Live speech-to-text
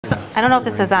I don't know if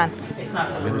this is on.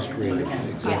 Administrative.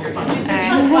 All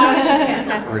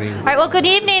right, well, good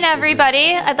evening,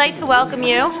 everybody. I'd like to welcome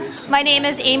you. My name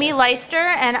is Amy Leister,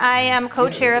 and I am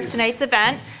co-chair of tonight's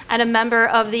event and a member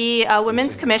of the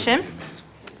Women's Commission.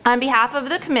 On behalf of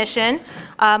the Commission,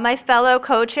 my fellow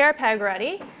co-chair, Peg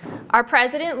Ruddy, our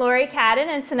president, Lori Cadden,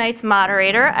 and tonight's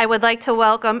moderator, I would like to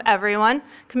welcome everyone.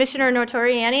 Commissioner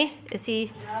Notoriani, is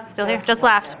he still here? Just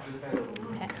left.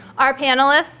 Okay. Our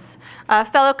panelists,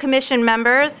 fellow commission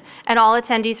members, and all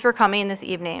attendees for coming this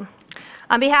evening.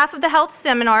 On behalf of the health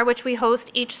seminar, which we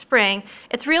host each spring,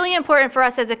 it's really important for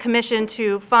us as a commission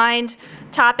to find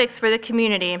topics for the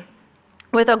community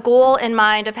with a goal in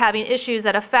mind of having issues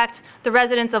that affect the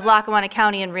residents of Lackawanna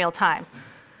County in real time.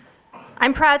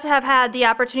 I'm proud to have had the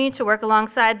opportunity to work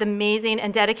alongside the amazing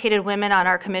and dedicated women on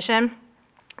our commission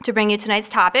to bring you tonight's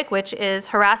topic, which is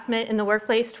Harassment in the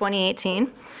Workplace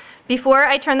 2018. Before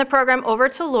I turn the program over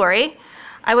to Lori,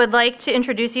 I would like to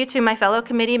introduce you to my fellow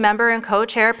committee member and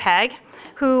co-chair, Peg,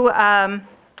 who I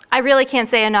really can't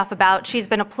say enough about. She's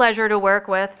been a pleasure to work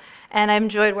with, and I've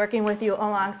enjoyed working with you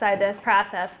alongside this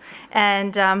process.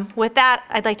 And with that,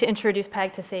 I'd like to introduce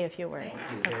Peg to say a few words.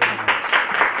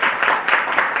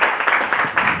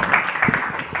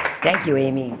 Thank you,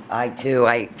 Amy.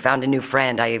 I found a new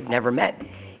friend. I have never met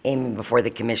Amy before the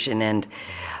commission, and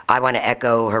I want to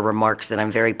echo her remarks that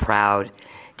I'm very proud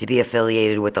to be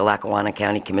affiliated with the Lackawanna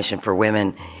County Commission for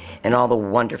Women and all the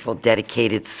wonderful,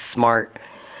 dedicated, smart,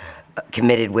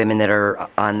 committed women that are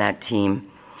on that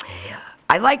team.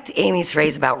 I liked Amy's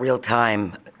phrase about real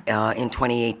time in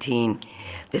 2018.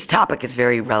 This topic is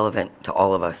very relevant to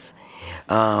all of us,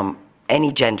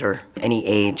 any gender, any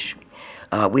age.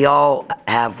 We all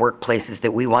have workplaces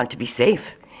that we want to be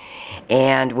safe.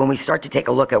 And when we start to take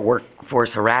a look at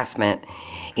workforce harassment,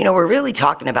 you know, we're really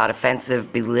talking about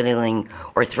offensive, belittling,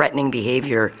 or threatening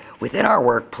behavior within our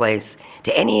workplace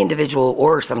to any individual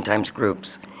or sometimes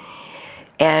groups.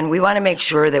 And we want to make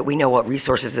sure that we know what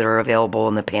resources that are available,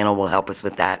 and the panel will help us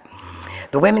with that.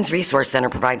 The Women's Resource Center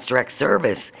provides direct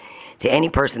service to any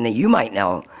person that you might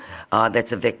know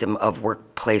that's a victim of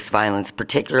workplace violence,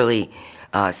 particularly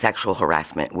sexual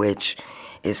harassment, which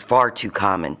is far too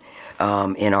common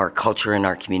in our culture and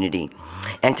our community.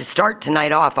 And to start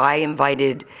tonight off, I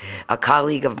invited a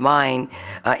colleague of mine,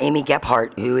 Amy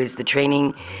Gephardt, who is the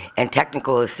Training and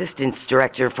Technical Assistance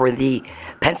Director for the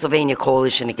Pennsylvania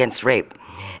Coalition Against Rape.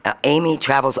 Amy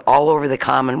travels all over the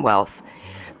Commonwealth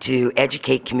to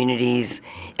educate communities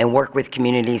and work with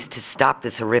communities to stop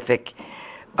this horrific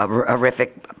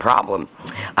problem.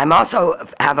 I'm also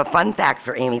have a fun fact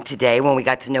for Amy today. When we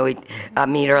got to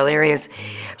meet earlier, is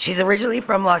she's originally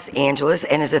from Los Angeles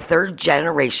and is a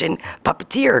third-generation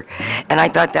puppeteer, and I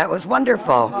thought that was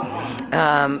wonderful.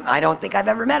 I don't think I've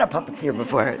ever met a puppeteer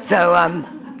before. So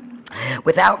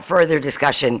without further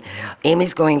discussion,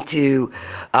 Amy's going to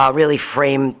really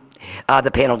frame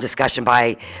the panel discussion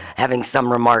by having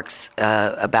some remarks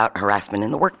about harassment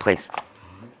in the workplace.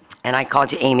 And I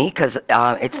called you Amy because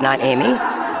it's not Amy.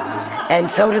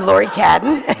 And so did Lori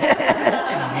Cadden.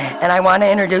 And I want to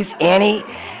introduce Annie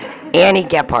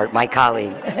Gephardt, my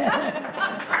colleague.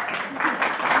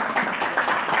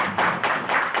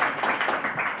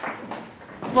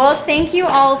 Well, thank you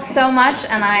all so much,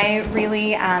 and I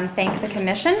really thank the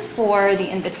Commission for the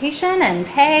invitation, and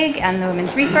Peg and the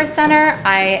Women's Resource Center.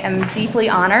 I am deeply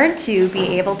honored to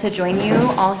be able to join you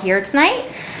all here tonight.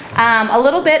 A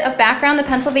little bit of background: the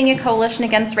Pennsylvania Coalition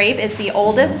Against Rape is the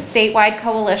oldest statewide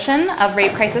coalition of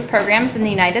rape crisis programs in the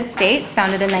United States,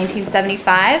 founded in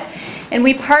 1975. And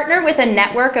we partner with a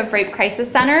network of rape crisis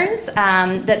centers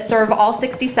that serve all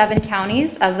 67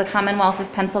 counties of the Commonwealth of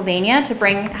Pennsylvania to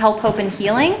bring help, hope, and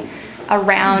healing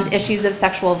around issues of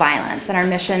sexual violence. And our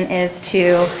mission is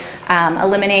to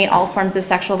eliminate all forms of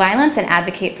sexual violence and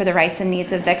advocate for the rights and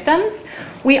needs of victims.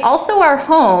 We also are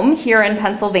home here in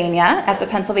Pennsylvania at the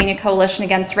Pennsylvania Coalition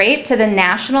Against Rape to the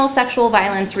National Sexual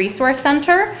Violence Resource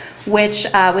Center, which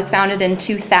was founded in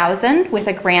 2000 with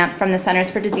a grant from the Centers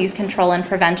for Disease Control and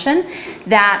Prevention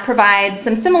that provides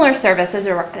some similar services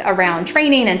around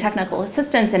training and technical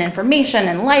assistance and information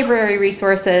and library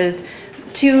resources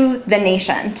to the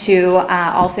nation, to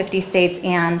all 50 states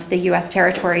and the U.S.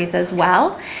 territories as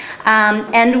well.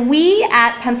 And we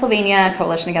at Pennsylvania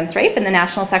Coalition Against Rape and the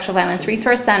National Sexual Violence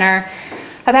Resource Center,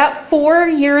 about 4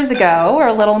 years ago, or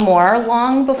a little more,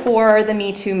 long before the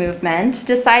Me Too movement,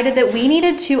 decided that we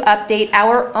needed to update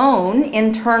our own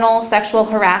internal sexual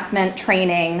harassment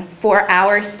training for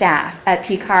our staff at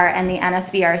PCAR and the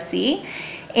NSVRC.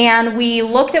 And we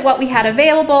looked at what we had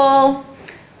available.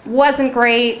 wasn't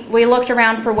great. We looked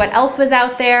around for what else was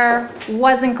out there,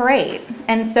 wasn't great.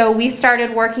 And so we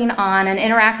started working on an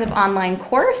interactive online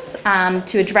course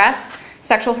to address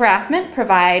sexual harassment,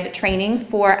 provide training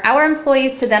for our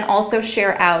employees to then also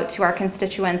share out to our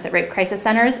constituents at rape crisis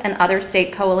centers and other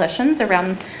state coalitions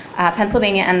around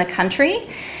Pennsylvania and the country.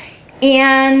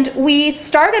 And we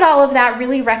started all of that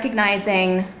really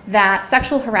recognizing that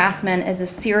sexual harassment is a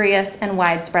serious and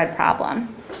widespread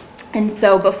problem. And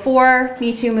so before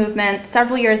Me Too movement,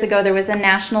 several years ago, there was a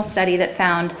national study that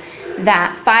found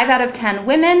that 5 out of 10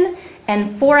 women and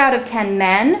 4 out of 10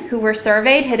 men who were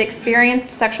surveyed had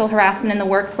experienced sexual harassment in the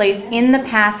workplace in the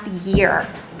past year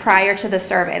prior to the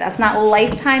survey. That's not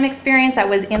lifetime experience, that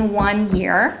was in 1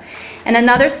 year. And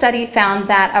another study found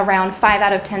that around 5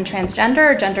 out of 10 transgender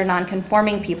or gender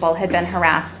nonconforming people had been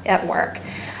harassed at work.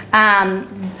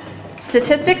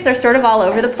 Statistics are sort of all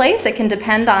over the place. It can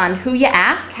depend on who you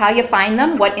ask, how you find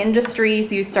them, what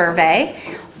industries you survey.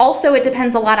 Also, it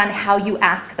depends a lot on how you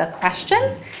ask the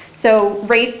question. So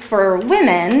rates for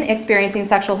women experiencing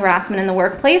sexual harassment in the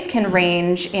workplace can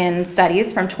range in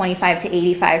studies from 25 to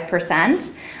 85%.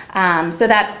 So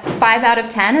that 5 out of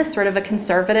 10 is sort of a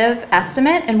conservative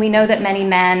estimate, and we know that many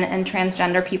men and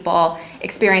transgender people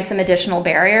experience some additional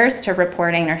barriers to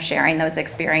reporting or sharing those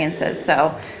experiences.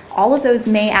 So all of those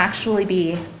may actually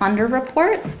be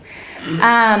underreports.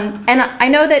 And I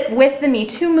know that with the Me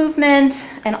Too movement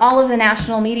and all of the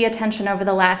national media attention over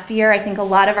the last year, I think a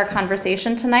lot of our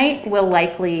conversation tonight will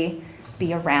likely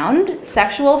be around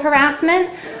sexual harassment.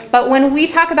 But when we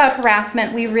talk about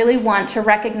harassment, we really want to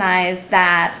recognize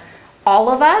that all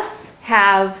of us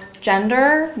have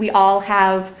gender, we all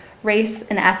have race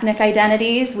and ethnic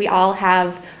identities, we all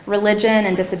have religion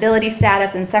and disability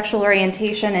status and sexual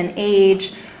orientation and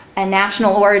age and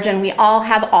national origin. We all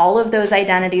have all of those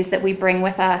identities that we bring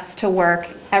with us to work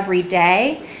every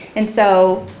day. And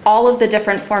so all of the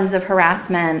different forms of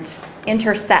harassment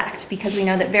intersect, because we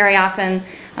know that very often,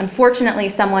 unfortunately,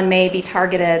 someone may be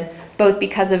targeted both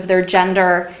because of their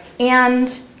gender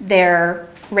and their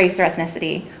race or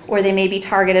ethnicity, or they may be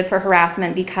targeted for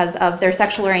harassment because of their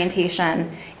sexual orientation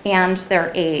and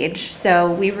their age.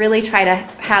 So we really try to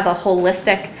have a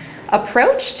holistic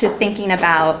approach to thinking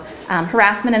about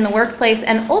harassment in the workplace.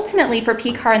 And ultimately for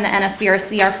PCAR and the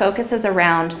NSVRC, our focus is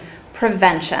around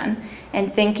prevention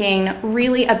and thinking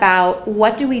really about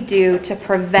what do we do to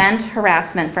prevent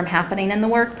harassment from happening in the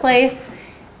workplace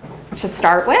to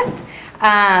start with.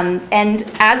 And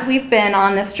as we've been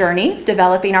on this journey,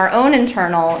 developing our own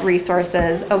internal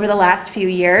resources over the last few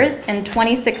years, in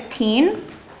 2016,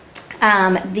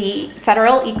 the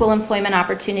Federal Equal Employment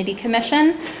Opportunity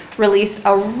Commission released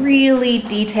a really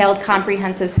detailed,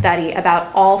 comprehensive study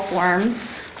about all forms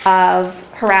of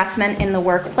harassment in the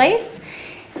workplace.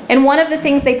 And one of the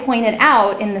things they pointed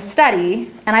out in the study,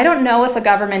 and I don't know if a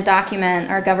government document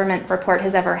or a government report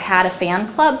has ever had a fan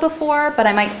club before, but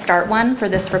I might start one for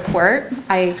this report.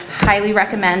 I highly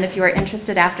recommend, if you are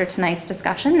interested after tonight's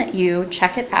discussion, that you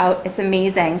check it out. It's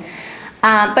amazing.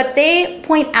 But they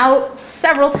point out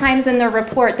several times in their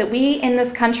report that we in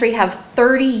this country have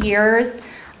 30 years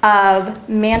of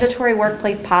mandatory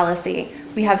workplace policy.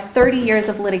 We have 30 years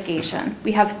of litigation.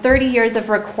 We have 30 years of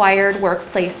required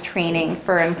workplace training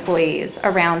for employees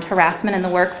around harassment in the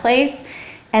workplace.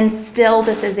 And still,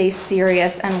 this is a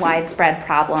serious and widespread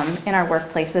problem in our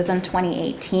workplaces in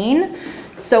 2018.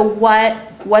 So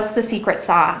what's the secret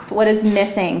sauce? What is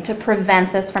missing to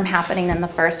prevent this from happening in the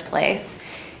first place?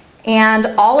 And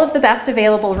all of the best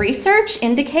available research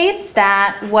indicates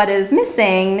that what is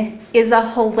missing is a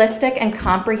holistic and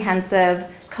comprehensive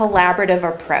collaborative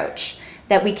approach.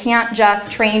 That we can't just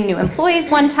train new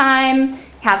employees one time,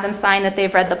 have them sign that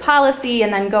they've read the policy,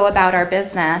 and then go about our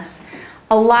business.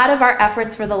 A lot of our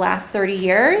efforts for the last 30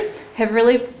 years have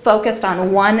really focused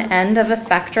on one end of a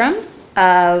spectrum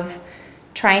of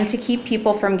trying to keep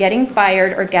people from getting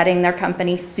fired or getting their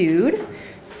company sued.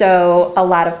 So a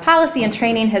lot of policy and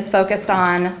training has focused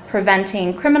on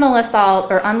preventing criminal assault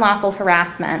or unlawful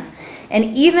harassment.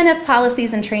 And even if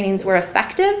policies and trainings were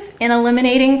effective in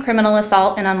eliminating criminal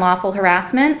assault and unlawful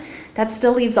harassment, that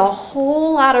still leaves a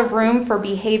whole lot of room for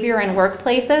behavior in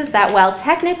workplaces that, while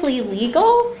technically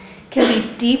legal, can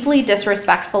be deeply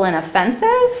disrespectful and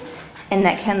offensive, and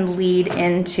that can lead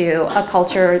into a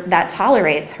culture that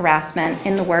tolerates harassment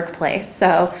in the workplace.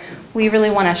 So we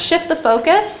really want to shift the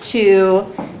focus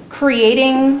to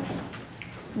creating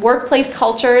workplace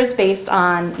cultures based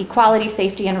on equality,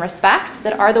 safety, and respect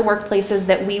that are the workplaces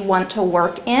that we want to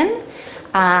work in.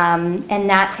 And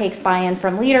that takes buy-in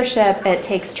from leadership. It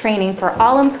takes training for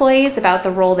all employees about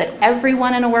the role that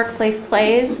everyone in a workplace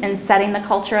plays in setting the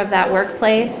culture of that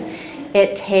workplace.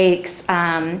 It takes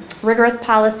rigorous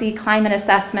policy, climate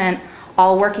assessment,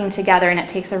 all working together, and it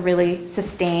takes a really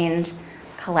sustained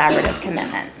collaborative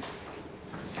commitment.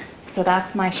 So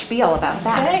that's my spiel about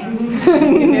that. Okay.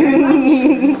 Thank you very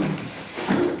much.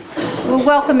 Well,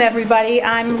 welcome everybody.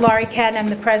 I'm Laurie Cadden. I'm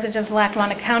the president of the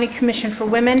Lackawanna County Commission for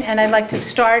Women, and I'd like to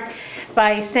start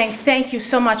by saying thank you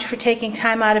so much for taking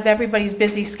time out of everybody's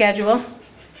busy schedule.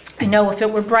 I know if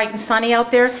it were bright and sunny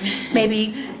out there,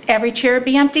 maybe every chair would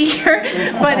be empty here,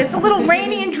 but it's a little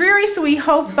rainy and dreary, so we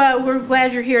hope, we're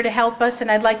glad you're here to help us, and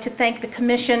I'd like to thank the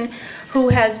commission who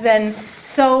has been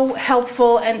so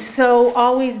helpful and so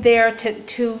always there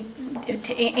to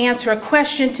answer a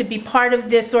question, to be part of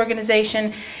this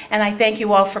organization, and I thank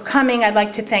you all for coming. I'd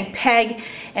like to thank Peg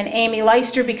and Amy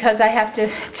Leister, because I have to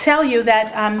tell you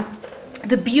that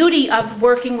the beauty of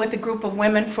working with a group of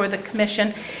women for the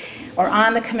commission or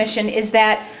on the commission is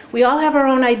that we all have our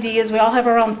own ideas, we all have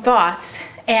our own thoughts,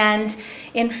 and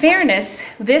in fairness,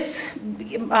 this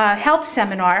health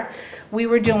seminar we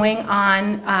were doing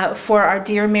on for our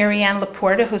dear Marianne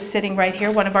Laporta, who's sitting right here,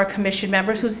 one of our commission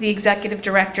members, who's the executive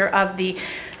director of the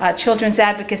Children's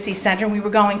Advocacy Center. We were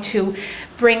going to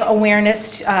bring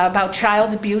awareness about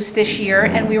child abuse this year,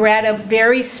 and we were at a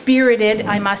very spirited,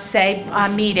 I must say,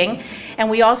 meeting, and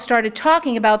we all started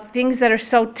talking about things that are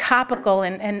so topical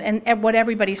and what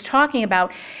everybody's talking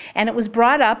about, and it was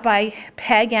brought up by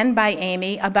Peg and by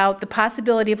Amy about the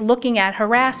possibility of looking at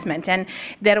harassment, and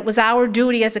that it was our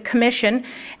duty as a commission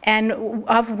and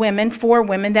of women, for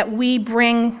women, that we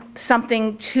bring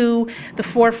something to the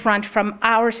forefront from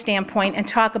our standpoint and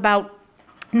talk about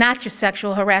not just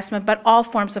sexual harassment, but all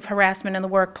forms of harassment in the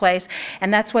workplace.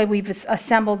 And that's why we've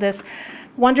assembled this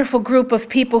wonderful group of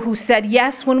people who said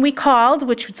yes when we called,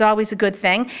 which was always a good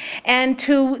thing, and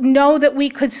to know that we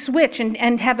could switch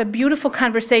and have a beautiful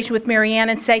conversation with Marianne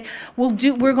and say,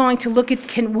 we're going to look at,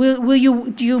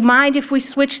 do you mind if we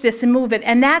switch this and move it?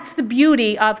 And that's the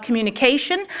beauty of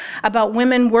communication, about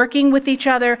women working with each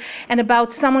other, and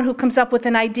about someone who comes up with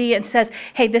an idea and says,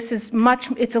 hey, this is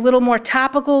it's a little more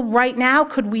topical right now,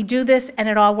 could we do this? And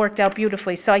it all worked out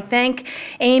beautifully. So I thank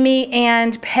Amy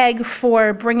and Peg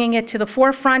for bringing it to the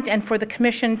forefront and for the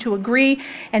commission to agree,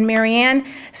 and Marianne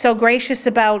so gracious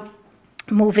about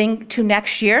moving to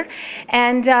next year.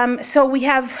 And so we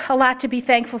have a lot to be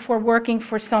thankful for, working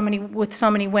for with so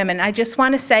many women. I just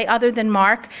want to say, other than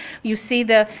Mark, you see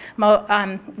the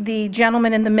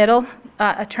gentleman in the middle,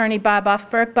 Attorney Bob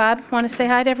Uffberg. Bob, want to say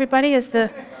hi to everybody?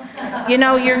 You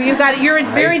know, you're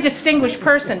a very distinguished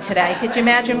person today. Could you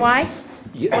imagine why?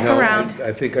 Yeah, Look no, around.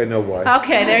 I think I know why.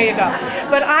 Okay, there you go.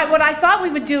 But what I thought we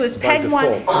would do is By Peg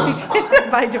one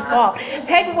default. by default.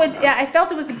 Peg would. I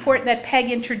felt it was important that Peg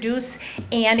introduce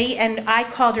Annie, and I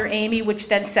called her Amy, which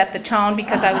then set the tone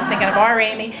because I was thinking of our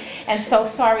Amy. And so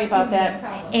sorry about that,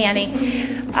 Annie.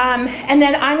 And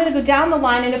then I'm going to go down the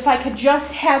line, and if I could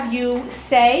just have you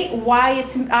say why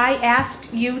I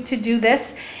asked you to do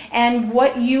this, and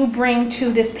what you bring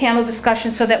to this panel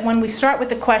discussion, so that when we start with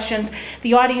the questions,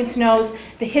 the audience knows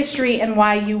the history and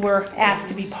why you were asked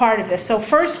to be part of this. So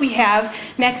first we have,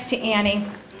 next to Annie,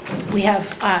 we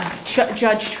have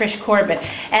Judge Trish Corbett.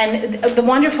 And the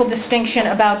wonderful distinction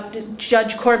about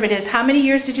Judge Corbett is, how many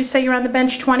years did you say you're on the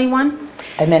bench? 21?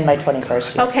 I'm in my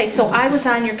 21st year. Okay, so I was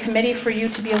on your committee for you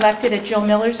to be elected at Joe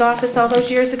Miller's office all those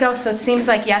years ago, so it seems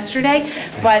like yesterday,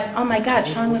 but oh my God,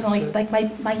 Sean was only, like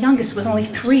my youngest was only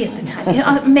 3 at the time. You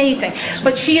know, amazing.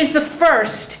 But she is the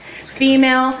first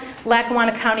female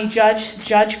Lackawanna County judge,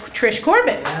 Judge Trish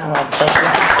Corbett.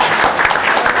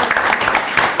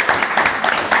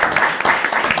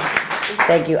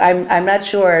 Thank you. I'm not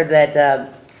sure that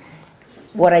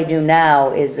what I do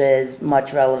now is as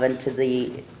much relevant to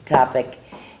the topic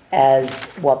as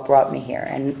what brought me here.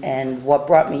 And what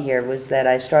brought me here was that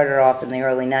I started off in the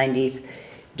early 90s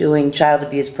doing child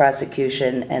abuse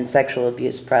prosecution and sexual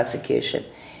abuse prosecution.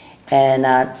 And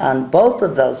on both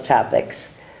of those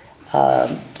topics,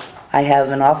 I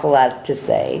have an awful lot to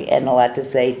say, and a lot to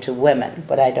say to women,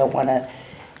 but I don't want to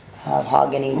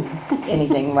hog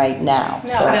anything right now.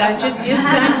 No, so. but I'm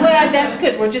glad, that's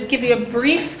good. We'll just give you a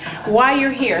brief why you're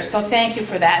here, so thank you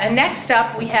for that. And next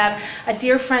up, we have a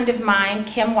dear friend of mine,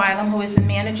 Kim Wylam, who is the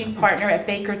managing partner at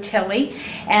Baker Tilly.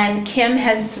 And Kim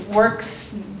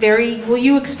works will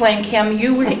you explain, Kim?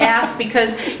 You were asked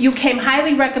because you came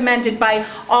highly recommended by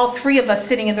all 3 of us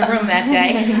sitting in the room that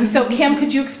day. So Kim,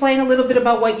 could you explain a little bit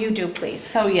about what you do, please?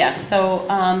 So yes,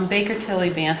 Baker Tilly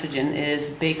Vantagen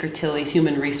is Baker Tilly's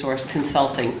human resource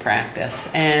consulting practice.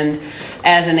 And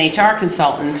as an HR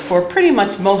consultant for pretty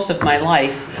much most of my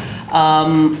life,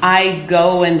 I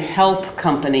go and help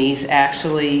companies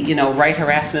actually, you know, write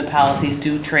harassment policies,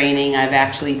 do training. I've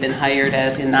actually been hired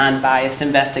as a non-biased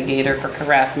investigator for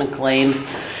harassment claims,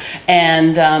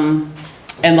 and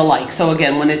the like. So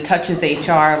again, when it touches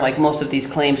HR, like most of these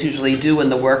claims usually do in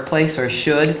the workplace or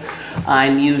should,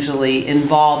 I'm usually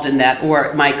involved in that,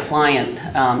 or my client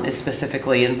is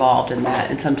specifically involved in that,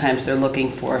 and sometimes they're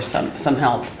looking for some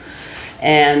help.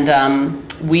 And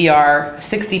we are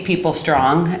 60 people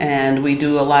strong, and we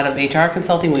do a lot of HR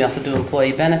consulting. We also do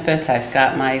employee benefits. I've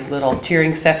got my little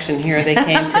cheering section here. They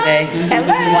came today. You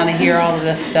want to hear all of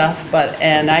this stuff,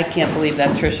 and I can't believe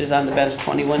that Trish is on the bench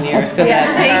 21 years, because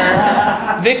that's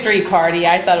her victory party.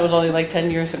 I thought it was only like 10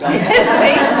 years ago.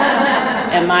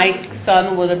 And my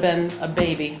son would have been a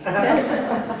baby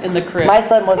in the crib. My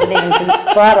son wasn't even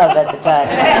thought of at the time.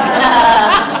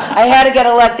 I had to get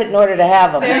elected in order to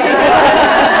have him.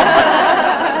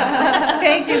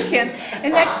 Thank you, Kim.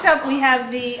 And next up, we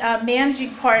have the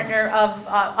managing partner of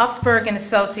Uffberg and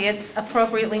Associates,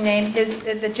 appropriately named,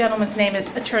 the gentleman's name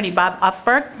is Attorney Bob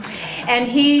Uffberg. And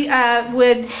he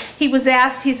was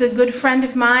asked, he's a good friend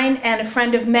of mine and a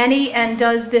friend of many, and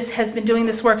has been doing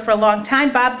this work for a long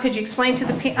time. Bob, could you explain to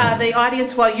the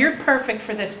audience, well, you're perfect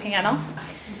for this panel.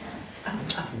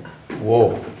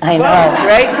 Whoa. I know,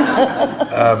 right?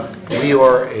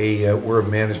 We're a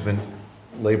management,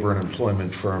 labor, and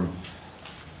employment firm.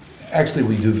 Actually,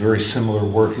 we do very similar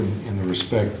work in the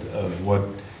respect of what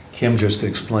Kim just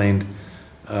explained.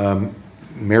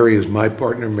 Mary is my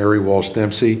partner, Mary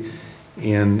Walsh-Dempsey,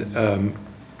 and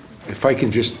if I can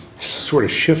just sort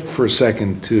of shift for a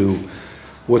second to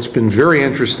what's been very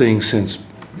interesting since,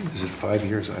 is it 5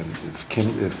 years? If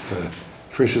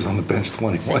Trish is on the bench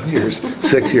 21 years,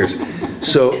 6 years.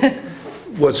 So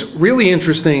what's really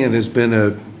interesting and has been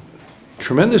a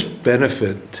tremendous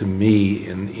benefit to me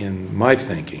in my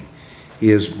thinking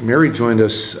is Mary joined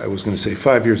us, I was going to say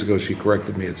 5 years ago, she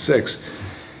corrected me at 6.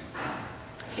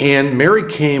 And Mary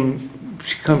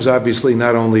she comes obviously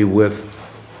not only with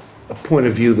a point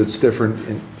of view that's different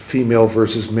in female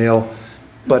versus male,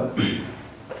 but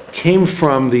came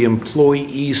from the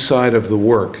employee side of the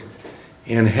work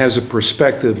and has a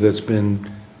perspective that's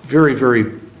been very, very,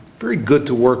 very good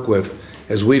to work with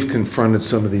as we've confronted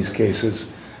some of these cases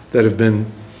that have been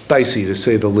dicey, to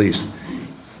say the least.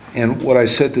 And what I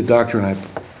said to Dr.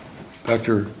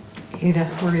 Dr. Ada,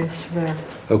 where is there?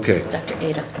 Okay. Dr.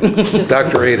 Ada.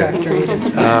 Dr. Ada, Dr. Ada's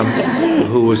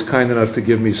who was kind enough to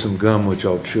give me some gum, which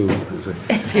I'll chew.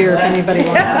 it's here if anybody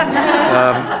wants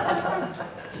it.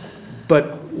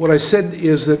 But what I said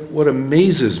is that what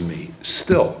amazes me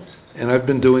still, and I've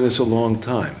been doing this a long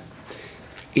time,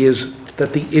 is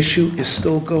that the issue is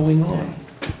still going on.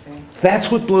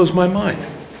 That's what blows my mind.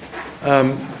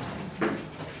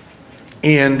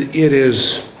 And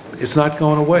it's not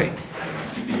going away.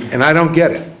 And I don't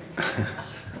get it.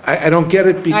 I don't get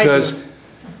it because,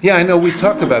 yeah, I know we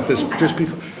talked about this just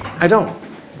before. I don't.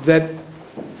 That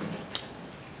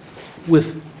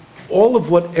with all of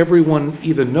what everyone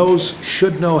either knows,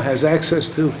 should know, has access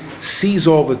to, sees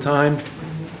all the time,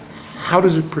 how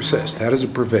does it persist? How does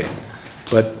it pervade?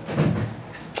 But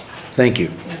thank you.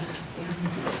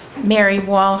 Mary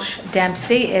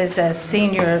Walsh-Dempsey is a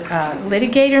senior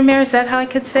litigator, Mary, is that how I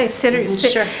could say?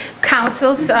 Sure.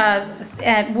 Counsels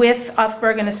with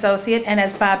Uffberg and Associate, and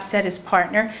as Bob said, his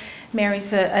partner.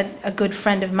 Mary's a good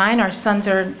friend of mine. Our sons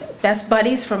are best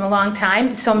buddies from a long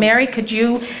time. So Mary, could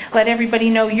you let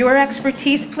everybody know your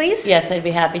expertise, please? Yes, I'd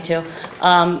be happy to.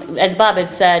 As Bob had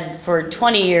said, for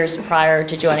 20 years prior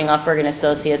to joining Uffberg and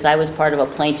Associates, I was part of a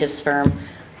plaintiff's firm.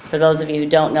 For those of you who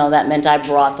don't know, that meant I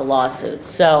brought the lawsuits.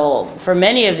 So for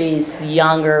many of these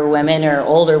younger women or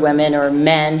older women or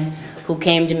men who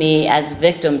came to me as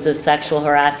victims of sexual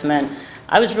harassment,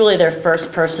 I was really their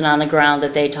first person on the ground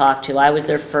that they talked to. I was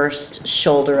their first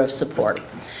shoulder of support.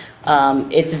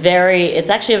 It's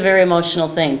actually a very emotional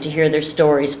thing to hear their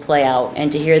stories play out and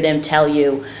to hear them tell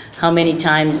you how many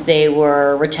times they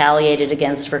were retaliated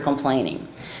against for complaining.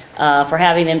 For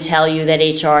having them tell you that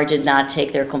HR did not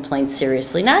take their complaints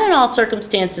seriously. Not in all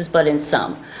circumstances, but in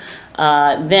some.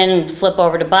 Then flip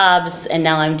over to Bob's, and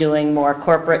now I'm doing more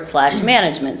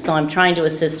corporate/management. So I'm trying to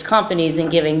assist companies in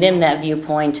giving them that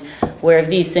viewpoint where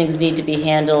these things need to be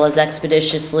handled as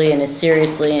expeditiously and as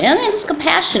seriously and as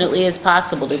compassionately as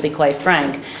possible, to be quite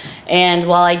frank. And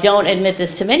while I don't admit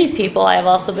this to many people, I have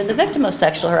also been the victim of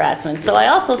sexual harassment. So I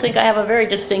also think I have a very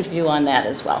distinct view on that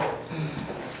as well.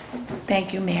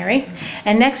 Thank you, Mary.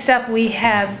 And next up, we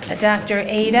have Dr.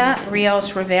 Ada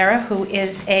Rios Rivera, who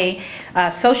is a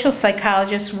social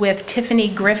psychologist with Tiffany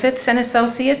Griffiths and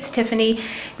Associates. Tiffany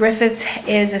Griffiths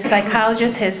is a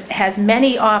psychologist, has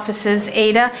many offices,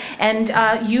 Ada,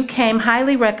 and you came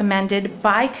highly recommended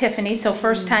by Tiffany. So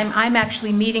first time I'm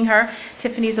actually meeting her.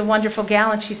 Tiffany's a wonderful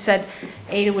gal, and she said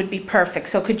Ada would be perfect.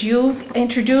 So could you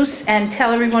introduce and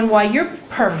tell everyone why you're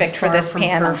perfect for this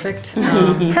panel? Perfect.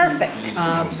 Perfect.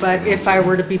 But if I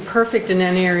were to be perfect in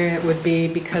any area, it would be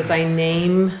because I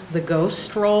name the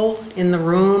ghost role in the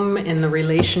room, in the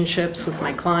relationships with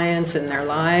my clients in their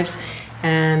lives.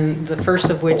 And the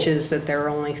first of which is that there are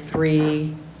only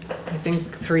three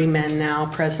men now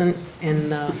present in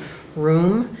the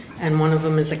room. And one of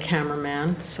them is a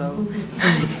cameraman, so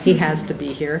he has to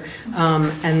be here.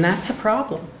 And that's a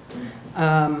problem.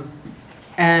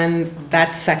 And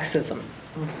that's sexism,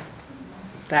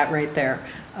 that right there.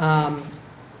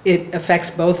 It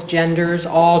affects both genders,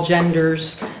 all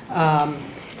genders,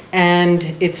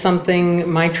 and it's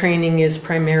something, my training is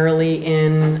primarily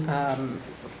in,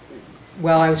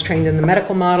 well, I was trained in the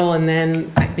medical model, and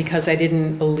then because I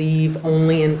didn't believe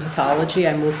only in pathology,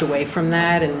 I moved away from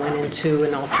that and went into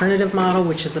an alternative model,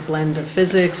 which is a blend of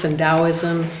physics and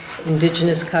Taoism,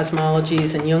 indigenous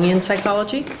cosmologies, and Jungian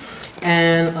psychology.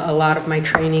 And a lot of my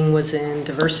training was in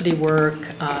diversity work,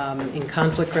 in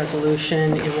conflict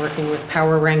resolution, in working with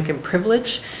power, rank, and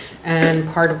privilege. And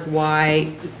part of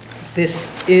why this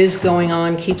is going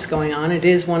on, keeps going on, it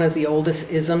is one of the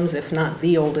oldest isms, if not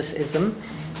the oldest ism,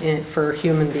 for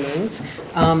human beings.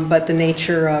 But the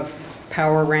nature of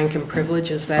power, rank, and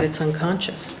privilege is that it's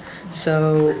unconscious.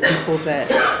 So people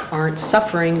that aren't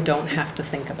suffering don't have to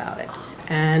think about it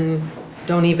and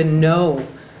don't even know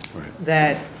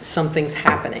that something's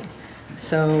happening.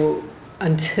 So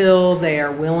until they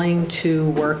are willing to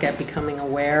work at becoming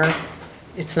aware,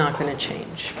 it's not going to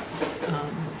change.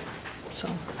 So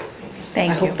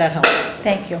Thank you. I hope that helps.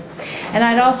 Thank you. And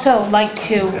I'd also like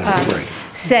to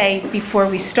say before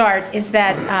we start is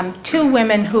that two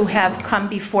women who have come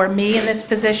before me in this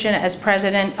position as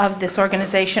president of this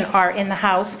organization are in the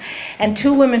House, and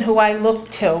two women who I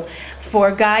look to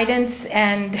for guidance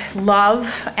and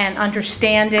love and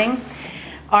understanding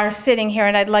are sitting here,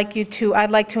 and I'd like to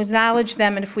acknowledge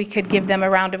them, and if we could give them a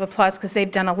round of applause, because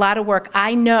they've done a lot of work.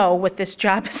 I know what this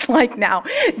job is like now,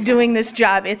 doing this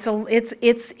job. It's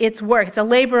work. It's a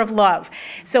labor of love.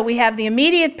 So we have the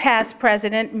immediate past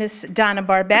president, Miss Donna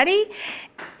Barbetti,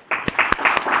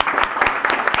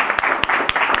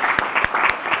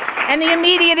 and the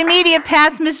immediate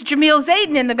past, Miss Jamil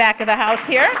Zayden in the back of the house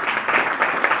here.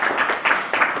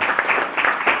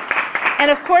 And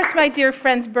of course, my dear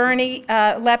friends Bernie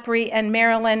Lepre and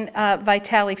Marilyn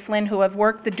Vitale Flynn, who have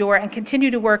worked the door and continue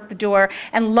to work the door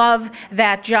and love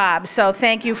that job. So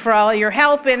thank you for all your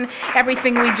help in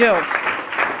everything we do.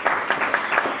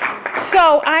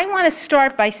 So I want to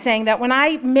start by saying that when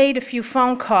I made a few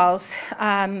phone calls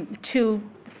to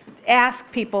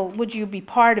ask people, would you be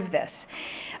part of this?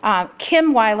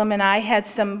 Kim Wylam and I had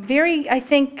some very, I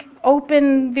think,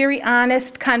 open, very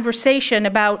honest conversation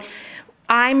about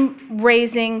I'm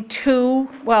raising two,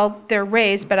 well, they're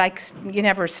raised, but you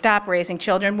never stop raising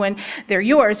children when they're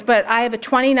yours, but I have a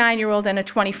 29-year-old and a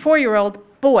 24-year-old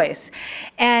boys.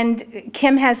 And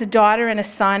Kim has a daughter and a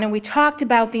son, and we talked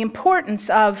about the importance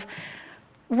of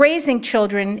raising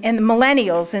children and the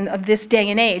millennials of this day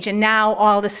and age, and now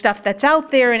all the stuff that's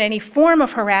out there in any form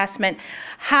of harassment.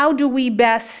 How do we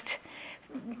best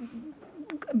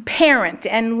parent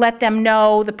and let them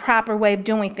know the proper way of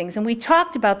doing things? And we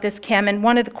talked about this, Kim, and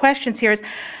one of the questions here is,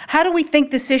 how do we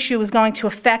think this issue is going to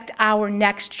affect our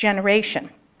next generation?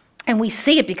 And we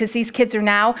see it because these kids are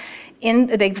now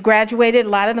they've graduated, a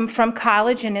lot of them from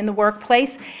college and in the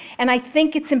workplace. And I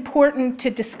think it's important to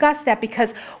discuss that,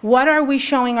 because what are we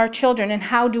showing our children and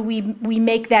how do we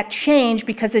make that change?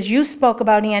 Because as you spoke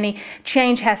about, Annie,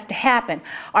 change has to happen.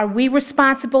 Are we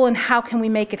responsible, and how can we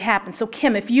make it happen? So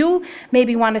Kim, if you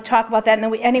maybe want to talk about that, and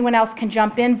then anyone else can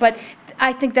jump in, but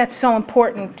I think that's so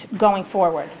important going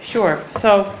forward. Sure.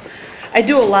 So I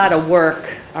do a lot of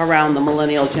work around the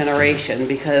millennial generation,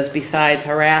 because besides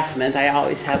harassment, I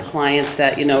always have clients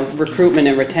that, recruitment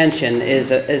and retention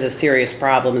is a serious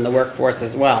problem in the workforce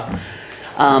as well.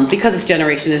 Because this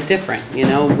generation is different.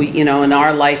 In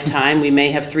our lifetime, we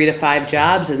may have 3 to 5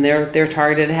 jobs, and they're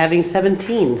targeted at having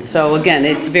 17. So again,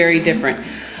 it's very different.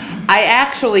 I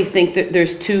actually think that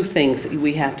there's two things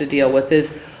we have to deal with.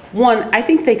 One, I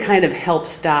think they kind of help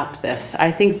stop this. I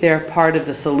think they're part of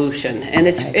the solution, and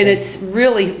it's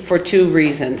really for two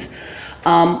reasons.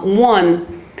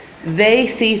 One, they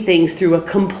see things through a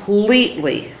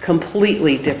completely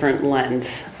different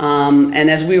lens. And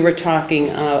as we were talking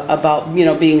about, you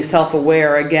know, being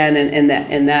self-aware again and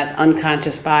that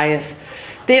unconscious bias,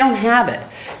 they don't have it.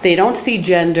 They don't see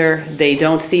gender, they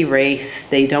don't see race,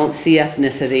 they don't see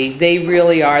ethnicity. They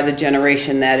really are the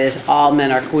generation that is all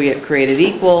men are created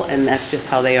equal, and that's just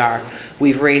how they are.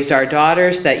 We've raised our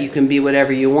daughters that you can be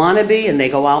whatever you want to be, and they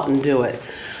go out and do it.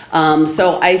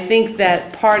 So I think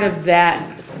that part of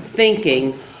that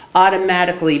thinking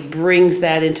automatically brings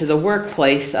that into the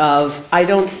workplace of, I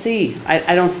don't see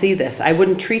this. I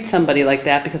wouldn't treat somebody like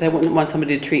that because I wouldn't want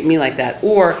somebody to treat me like that.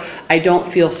 Or I don't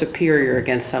feel superior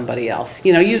against somebody else.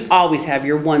 You know, you always have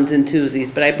your ones and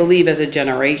twosies, but I believe as a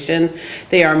generation,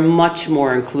 they are much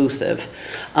more inclusive.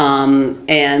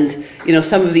 And, you know,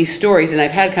 some of these stories, and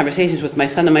I've had conversations with my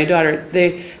son and my daughter,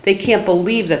 they can't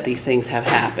believe that these things have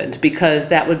happened because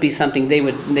that would be something they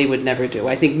would never do.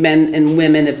 I think men and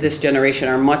women of this generation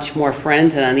are much more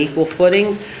friends and on equal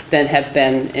footing than have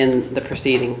been in the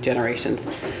preceding generations.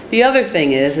 The other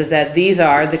thing is that these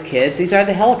are the kids, these are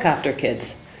the helicopter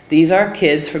kids. These are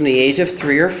kids from the age of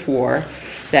 3 or 4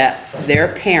 that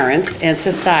their parents and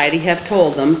society have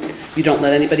told them, you don't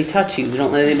let anybody touch you, you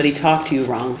don't let anybody talk to you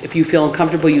wrong. If you feel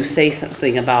uncomfortable, you say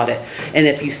something about it. And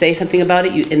if you say something about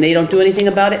it and they don't do anything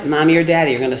about it, mommy or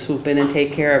daddy are going to swoop in and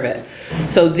take care of it.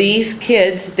 So these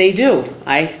kids, they do.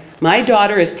 My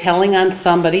daughter is telling on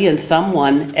somebody and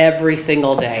someone every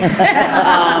single day.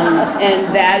 And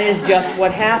that is just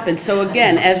what happens. So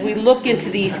again, as we look into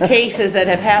these cases that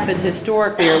have happened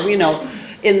historically, or, you know,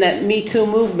 in that Me Too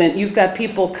movement, you've got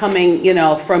people coming, you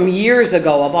know, from years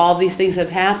ago of all these things that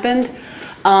have happened.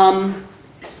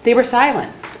 They were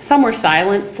silent. Some were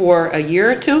silent for a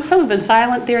year or two. Some have been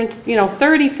silent there, you know,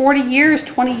 30, 40 years,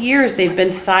 20 years. They've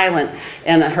been silent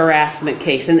in a harassment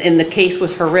case, and the case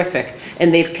was horrific,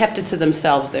 and they've kept it to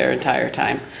themselves their entire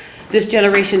time. This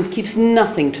generation keeps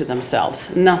nothing to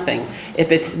themselves, nothing.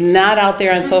 If it's not out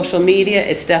there on social media,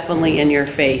 it's definitely in your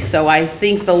face. So I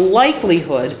think the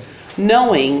likelihood,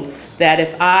 knowing that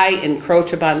if I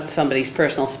encroach upon somebody's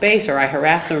personal space or I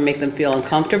harass them or make them feel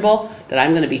uncomfortable, that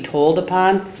I'm going to be told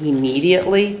upon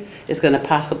immediately is going to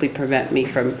possibly prevent me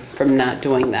from not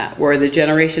doing that. Where the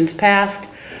generations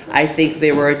past, I think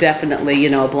they were definitely, you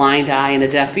know, a blind eye and a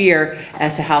deaf ear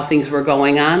as to how things were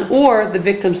going on, or the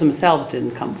victims themselves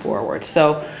didn't come forward.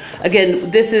 So again,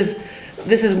 this is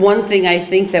one thing I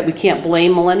think that we can't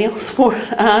blame millennials for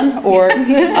or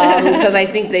because I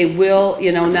think they will,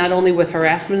 you know, not only with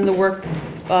harassment in the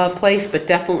workplace, but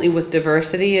definitely with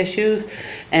diversity issues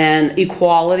and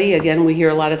equality. Again, we hear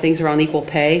a lot of things around equal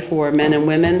pay for men and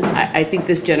women. I think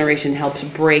this generation helps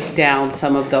break down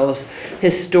some of those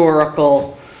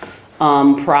historical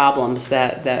problems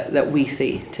that we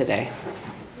see today.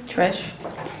 Trish?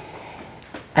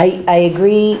 I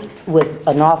agree with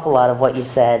an awful lot of what you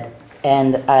said.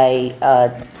 And I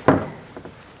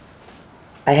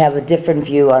have a different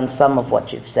view on some of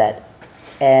what you've said.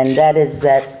 And that is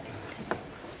that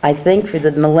I think for the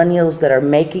millennials that are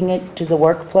making it to the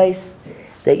workplace,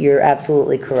 that you're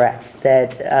absolutely correct.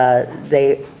 That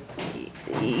they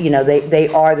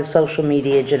are the social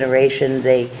media generation.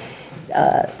 They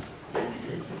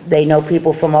know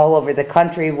people from all over the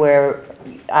country, where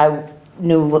I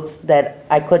knew that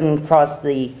I couldn't cross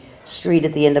the street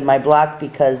at the end of my block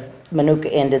because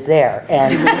Manuka ended there,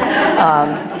 and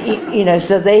you know,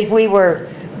 so we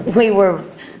were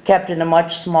kept in a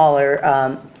much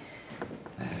smaller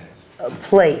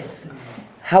place.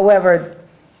 However,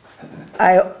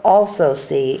 I also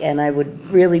see, and I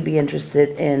would really be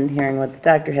interested in hearing what the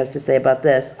doctor has to say about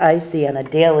this, I see on a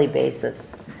daily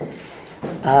basis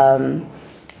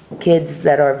kids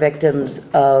that are victims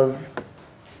of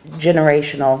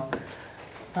generational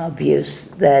abuse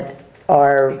that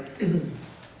are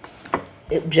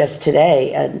just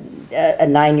today, a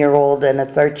 9-year-old and a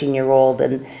 13-year-old,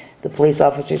 and the police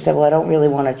officer said, well, I don't really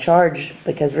want to charge,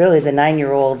 because really the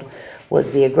 9-year-old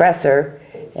was the aggressor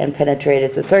and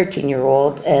penetrated the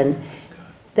 13-year-old, and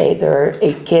there are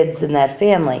 8 kids in that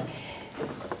family.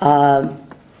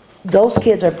 Those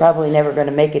kids are probably never going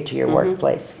to make it to your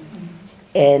workplace.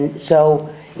 And so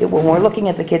when we're looking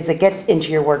at the kids that get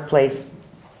into your workplace,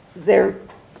 they're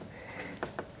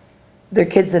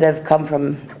kids that have come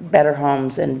from better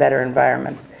homes and better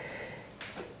environments.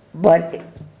 But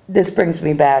this brings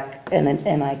me back, and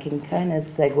I can kind of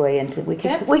segue into, we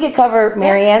could cover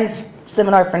Mary Ann's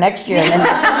seminar for next year, and then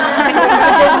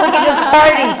we could just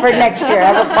party for next year,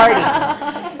 have a party.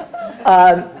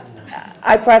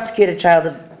 I prosecuted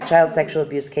child sexual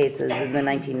abuse cases in the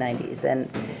 1990s, and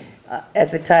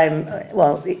at the time,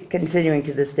 well, continuing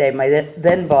to this day, my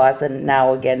then boss, and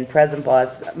now again present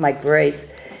boss, Mike Brace,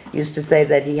 used to say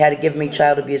that he had to give me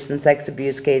child abuse and sex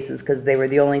abuse cases because they were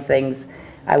the only things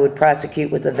I would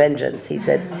prosecute with a vengeance. He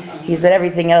said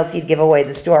everything else he'd give away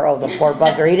the store. Oh, the poor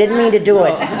bugger. He didn't mean to do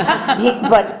it.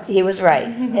 But he was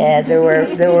right. And there were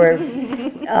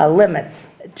limits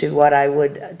to what I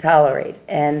would tolerate.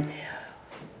 And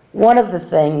one of the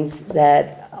things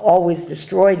that always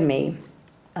destroyed me,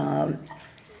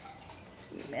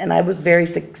 and I was very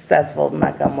successful,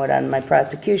 knock on wood, on my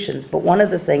prosecutions, but one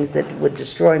of the things that would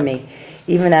destroy me,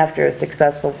 even after a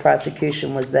successful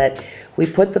prosecution, was that we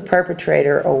put the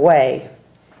perpetrator away,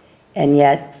 and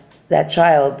yet that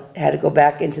child had to go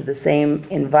back into the same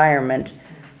environment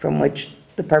from which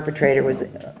the perpetrator was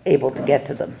able to get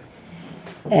to them,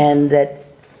 and that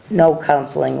no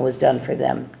counseling was done for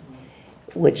them,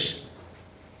 which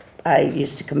I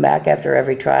used to come back after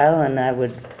every trial, and I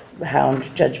would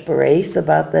hound Judge Barrace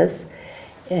about this.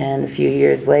 And a few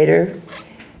years later,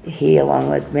 he, along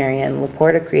with Marianne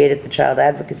Laporta, created the Child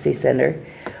Advocacy Center,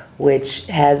 which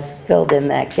has filled in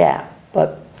that gap.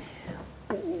 But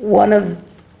one of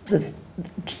the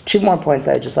two more points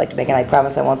I would just like to make, and I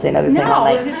promise I won't say another thing all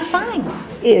night. No, it's fine.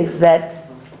 Is that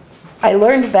I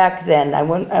learned back then,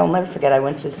 I'll never forget, I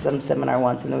went to some seminar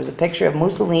once, and there was a picture of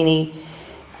Mussolini,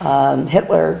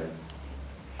 Hitler,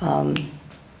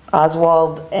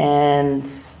 Oswald, and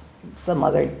some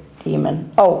other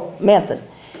demon. Oh, Manson.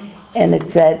 And it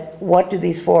said, what do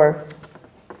these four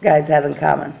guys have in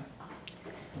common?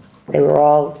 They were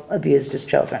all abused as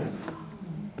children.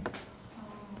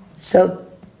 So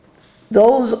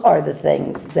those are the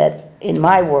things that, in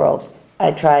my world,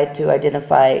 I try to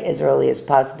identify as early as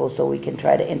possible so we can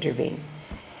try to intervene.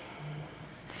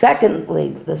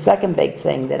 Secondly, the second big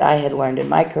thing that I had learned in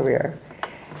my career,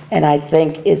 and I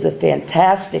think is a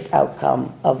fantastic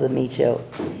outcome of the Me Too,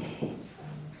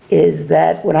 is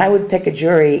that when I would pick a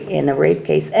jury in a rape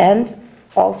case and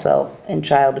also in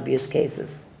child abuse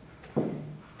cases,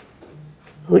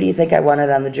 who do you think I wanted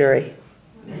on the jury?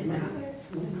 Men.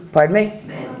 Pardon me?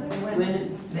 Men.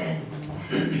 Women. Men.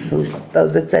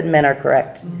 Those that said men are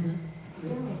correct.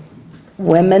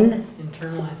 Women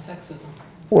Internalized sexism.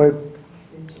 were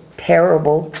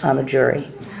terrible on the jury.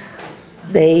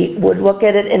 They would look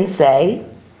at it and say,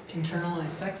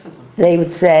 Internalized sexism. they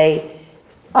would say,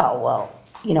 oh, well,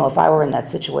 you know, if I were in that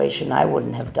situation, I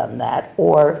wouldn't have done that.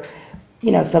 Or,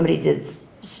 you know, somebody did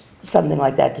something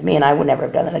like that to me and I would never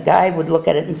have done that. A guy would look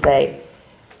at it and say,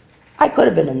 I could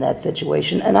have been in that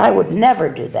situation and I would never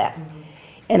do that.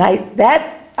 And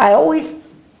I always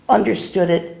understood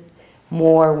it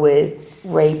more with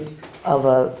rape of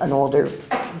an older,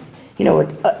 you know,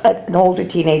 an older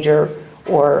teenager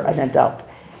or an adult.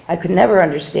 I could never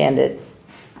understand it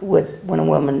with when a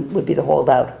woman would be the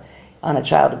holdout on a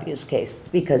child abuse case,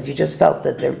 because you just felt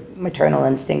that their maternal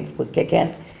instinct would kick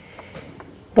in.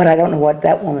 But I don't know what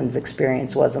that woman's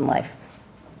experience was in life.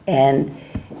 And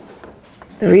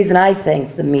the reason I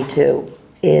think the Me Too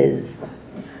is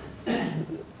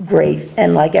great,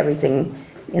 and like everything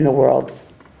in the world,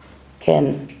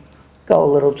 can go a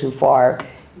little too far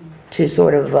to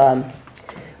sort of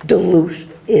dilute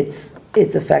its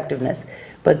effectiveness.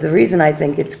 But the reason I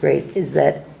think it's great is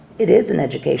that it is an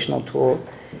educational tool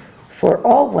for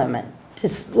all women to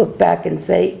look back and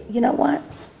say, you know what,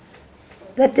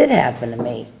 that did happen to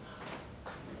me,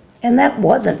 and that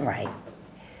wasn't right.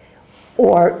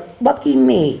 Or, lucky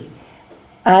me,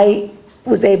 I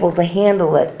was able to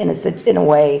handle it in a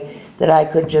way that I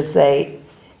could just say,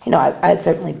 you know, I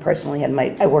certainly personally had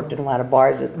I worked in a lot of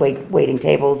bars at waiting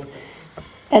tables,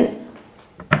 and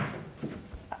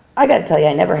I got to tell you,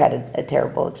 I never had a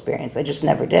terrible experience. I just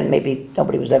never did. Maybe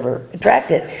nobody was ever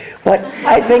attracted, but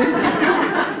I think.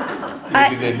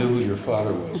 Maybe they knew who your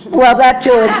father was. Well, that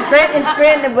too. In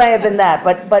Scranton, it may have been that,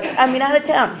 but I mean, out of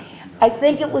town. I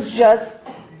think it was just.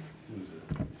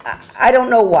 I don't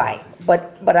know why,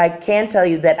 but I can tell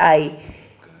you that I,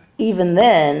 even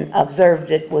then,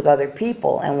 observed it with other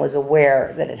people and was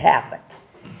aware that it happened.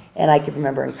 And I can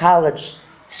remember in college,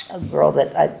 a girl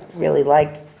that I really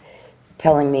liked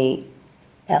telling me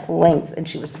at length, and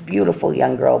she was a beautiful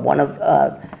young girl, one of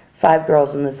 5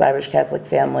 girls in this Irish Catholic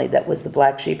family that was the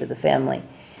black sheep of the family.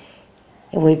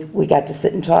 And we got to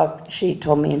sit and talk. She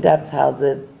told me in depth how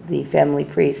the family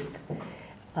priest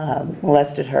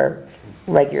molested her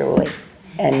regularly,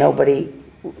 and nobody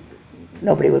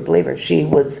would believe her. She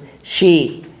was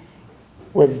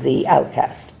the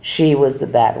outcast. She was the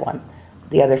bad one.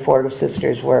 The other 4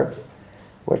 sisters were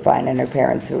fine, and her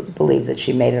parents believed that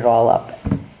she made it all up.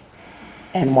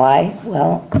 And why?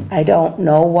 Well, I don't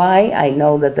know why. I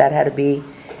know that had to be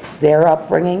their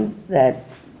upbringing, that,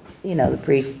 you know, the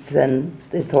priests and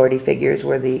the authority figures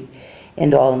were the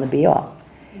end-all and the be-all.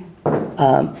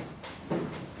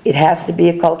 It has to be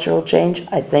a cultural change.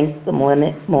 I think the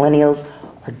millennials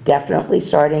are definitely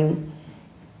starting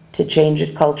to change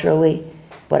it culturally,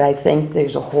 but I think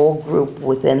there's a whole group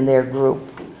within their group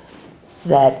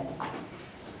that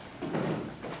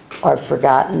are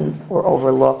forgotten or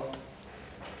overlooked,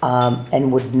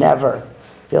 and would never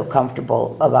feel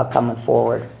comfortable about coming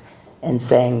forward and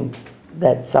saying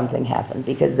that something happened,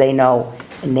 because they know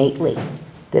innately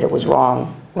that it was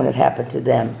wrong when it happened to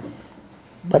them.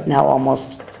 But now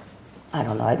almost, I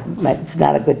don't know, it's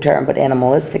not a good term, but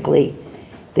animalistically,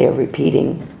 they're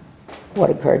repeating what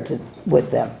occurred with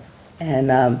them. And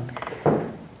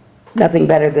nothing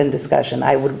better than discussion.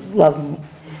 I would love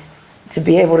to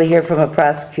be able to hear from a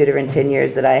prosecutor in 10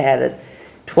 years that I had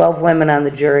 12 women on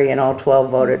the jury and all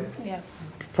 12 voted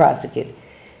to prosecute.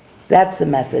 That's the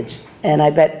message. And I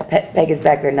bet Peg is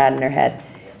back there nodding her head.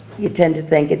 You tend to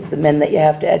think it's the men that you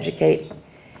have to educate.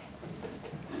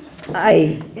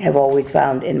 I have always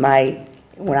found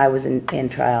when I was in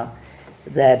trial,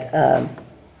 that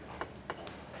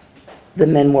the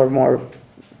men were more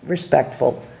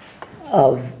respectful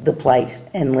of the plight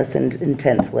and listened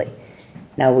intensely.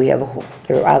 Now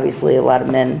there are obviously a lot of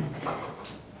men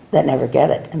that never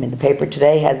get it. I mean, the paper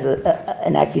today has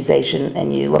an accusation,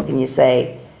 and you look and you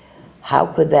say, how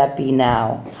could that be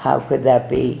now? How could that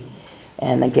be?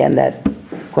 And again,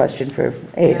 that's a question for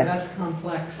Ada. Yeah, that's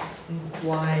complex,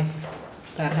 why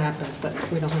that happens, but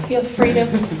we don't have to. Feel free to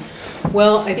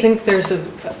Well, I think there's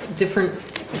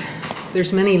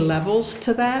there's many levels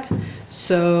to that.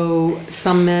 So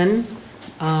some men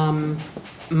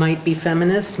might be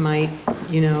feminists, might,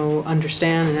 you know,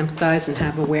 understand and empathize and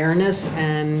have awareness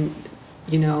and,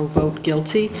 you know, vote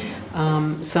guilty.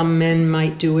 Some men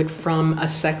might do it from a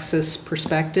sexist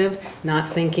perspective,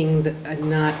 not thinking,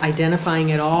 not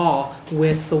identifying at all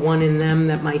with the one in them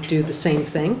that might do the same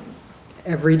thing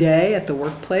every day at the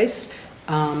workplace.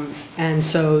 And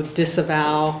so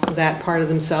disavow that part of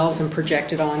themselves and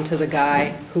project it onto the guy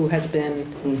who has been,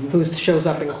 who shows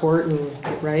up in court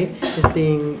and, right,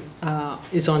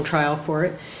 is on trial for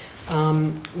it.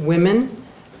 Women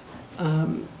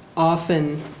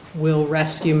often will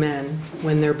rescue men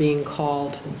when they're being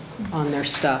called on their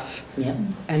stuff. Yep.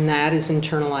 And that is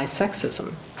internalized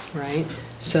sexism, right?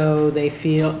 So they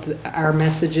feel our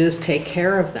messages take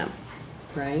care of them,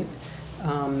 right?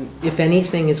 If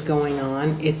anything is going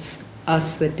on, it's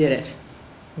us that did it.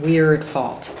 We are at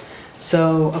fault.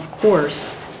 So, of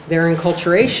course, their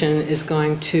enculturation is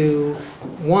going to,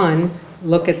 one,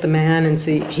 look at the man and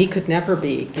see he could never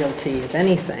be guilty of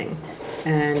anything.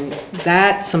 And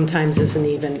that sometimes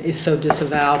is so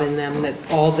disavowed in them that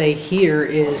all they hear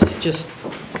is just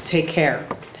take care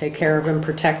of him,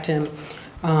 protect him.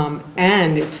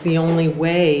 And it's the only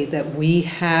way that we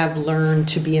have learned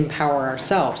to empower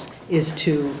ourselves is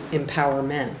to empower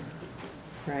men,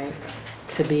 right?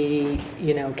 To be,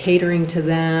 you know, catering to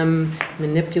them,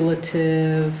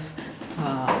 manipulative,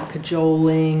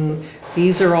 cajoling.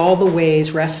 These are all the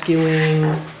ways,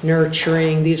 rescuing,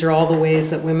 nurturing, these are all the ways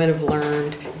that women have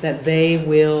learned that they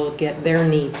will get their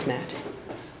needs met,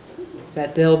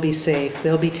 that they'll be safe,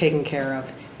 they'll be taken care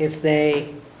of if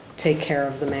they take care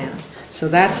of the man. So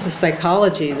that's the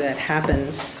psychology that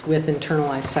happens with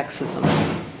internalized sexism.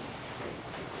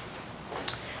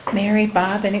 Mary,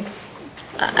 Bob, any?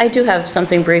 I do have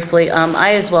something briefly.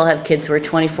 I as well have kids who are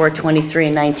 24, 23,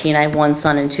 and 19. I have one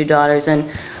son and two daughters, and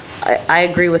I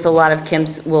agree with a lot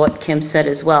of what Kim said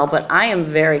as well, but I am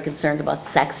very concerned about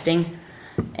sexting,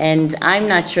 and I'm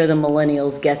not sure the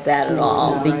millennials get that at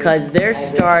all, because they're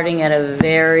starting at a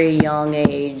very young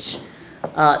age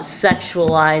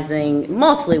sexualizing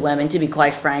mostly women, to be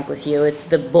quite frank with you. It's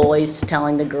the boys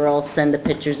telling the girls, send the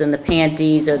pictures in the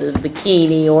panties or the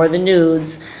bikini or the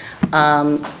nudes.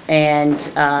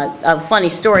 A funny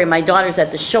story, my daughter's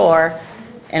at the shore,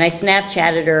 and I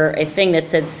Snapchatted her a thing that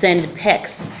said send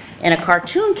pics, and a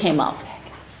cartoon came up.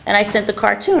 And I sent the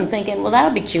cartoon thinking, well,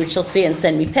 that'll be cute, she'll see it and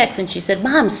send me pics. And she said,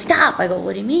 Mom, stop. I go,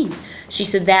 what do you mean? She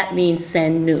said, that means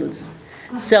send nudes.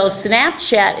 So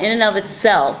Snapchat in and of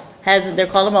itself they're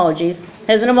called emojis,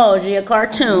 has an emoji, a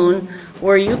cartoon,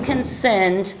 where you can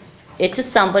send it to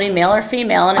somebody, male or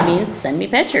female, and it means send me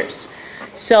pictures.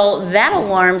 So that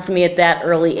alarms me at that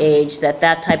early age, that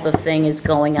type of thing is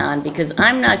going on, because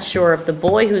I'm not sure if the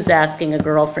boy who's asking a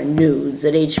girl for nudes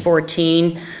at age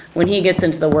 14, when he gets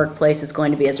into the workplace, is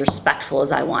going to be as respectful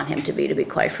as I want him to be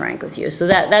quite frank with you. So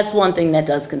that's one thing that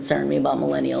does concern me about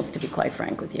millennials, to be quite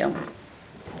frank with you.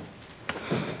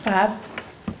 Bob?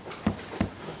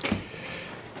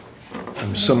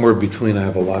 I'm somewhere between. I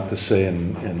have a lot to say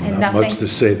and not much nothing. to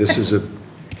say. This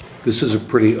is a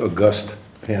pretty august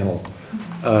panel.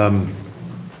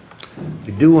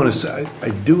 I do want to say, I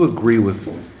do agree with,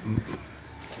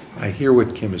 I hear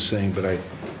what Kim is saying, but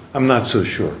I'm not so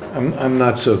sure. I'm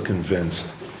not so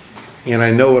convinced. And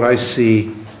I know what I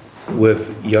see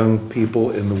with young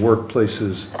people in the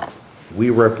workplaces we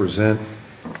represent,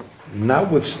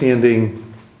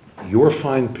 notwithstanding your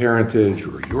fine parentage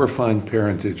or your fine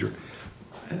parentage, or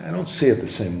I don't see it the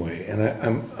same way.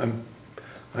 And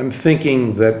I'm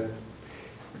thinking that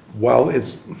while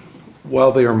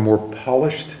they are more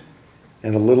polished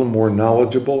and a little more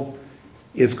knowledgeable,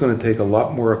 it's going to take a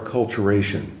lot more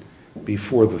acculturation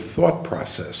before the thought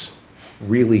process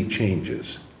really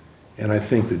changes. And I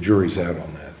think the jury's out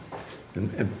on that.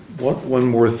 And one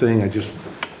more thing,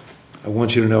 I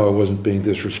want you to know I wasn't being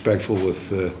disrespectful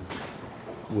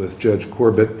with Judge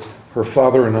Corbett. Her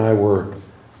father and I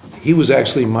he was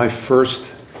actually my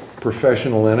first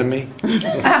professional enemy. And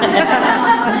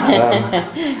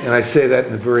I say that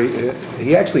in a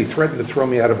he actually threatened to throw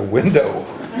me out of a window.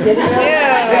 Did it really?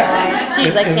 Yeah.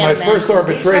 Jeez, I In can't my first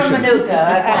imagine. arbitration. He's from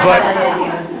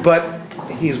Manuka. But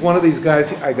he's one of these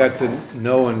guys I got to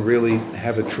know and really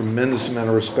have a tremendous amount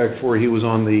of respect for. He was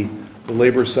on the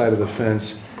labor side of the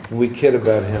fence, and we kid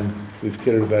about him. We've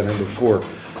kidded about him before.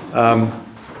 I'll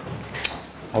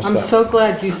I'm stop. so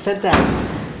glad you said that.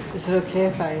 Is it okay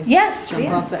if I Yes, jump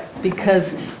yeah. off that?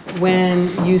 Because when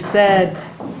you said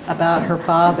about her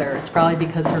father, it's probably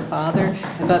because her father, I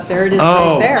thought, there it is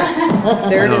Oh. right there.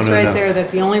 There it No, is no, right no. there, that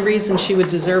the only reason she would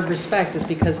deserve respect is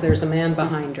because there's a man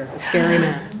behind her, a scary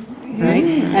man, right?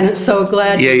 And I'm so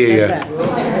glad you said that.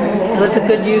 It was a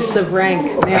good use of rank,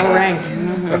 male rank.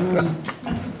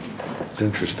 It's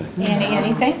interesting. Annie,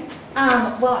 anything?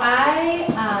 Well, I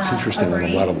It's interesting on a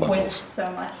lot of agree levels. with so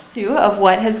much too of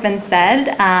what has been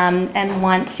said, and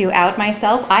want to out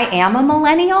myself. I am a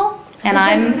millennial, and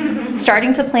I'm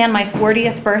starting to plan my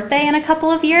 40th birthday in a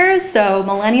couple of years. So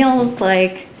millennials,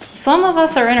 like some of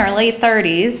us are in our late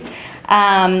 30s.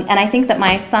 And I think that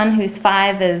my son, who's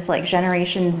 5, is like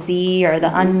Generation Z or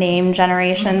the unnamed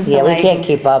generation. So Yeah, we like, can't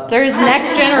keep up. there's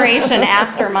next generation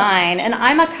after mine, and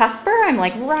I'm a cusper. I'm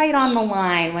like right on the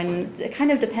line when, kind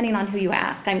of depending on who you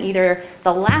ask. I'm either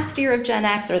the last year of Gen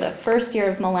X or the first year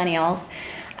of millennials.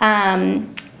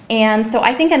 And so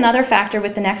I think another factor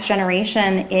with the next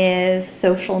generation is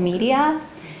social media.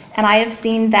 And I have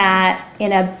seen that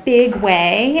in a big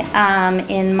way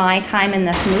in my time in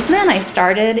this movement. I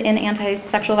started in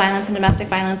anti-sexual violence and domestic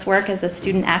violence work as a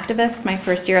student activist my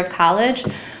first year of college,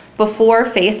 before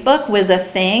Facebook was a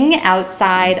thing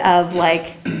outside of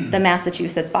like the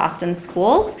Massachusetts, Boston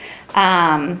schools,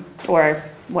 or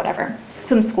whatever,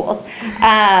 some schools.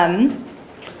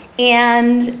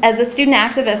 And as a student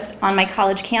activist on my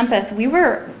college campus, we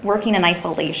were working in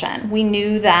isolation. We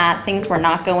knew that things were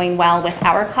not going well with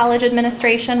our college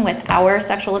administration, with our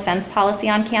sexual offense policy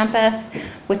on campus,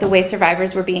 with the way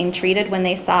survivors were being treated when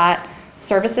they sought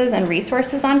services and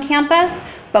resources on campus.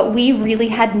 But we really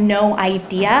had no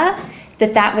idea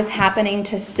that that was happening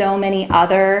to so many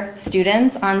other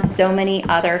students on so many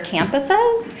other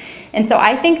campuses. And so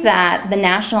I think that the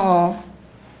national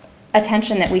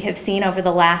attention that we have seen over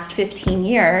the last 15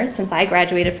 years since I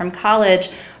graduated from college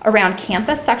around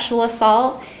campus sexual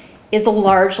assault is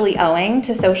largely owing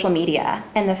to social media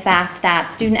and the fact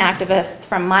that student activists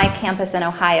from my campus in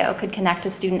Ohio could connect to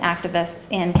student activists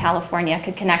in California,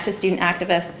 could connect to student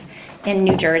activists in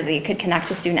New Jersey, could connect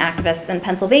to student activists in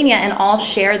Pennsylvania, and all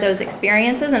share those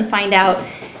experiences and find out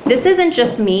this isn't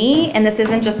just me and this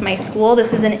isn't just my school,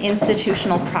 this is an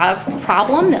institutional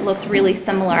problem that looks really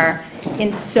similar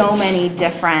in so many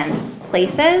different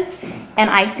places. And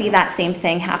I see that same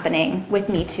thing happening with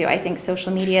Me Too. I think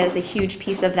social media is a huge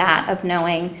piece of that, of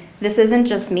knowing this isn't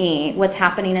just me. What's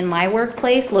happening in my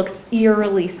workplace looks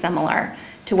eerily similar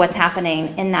to what's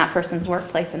happening in that person's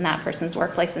workplace, and that person's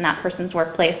workplace, and that person's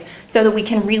workplace, so that we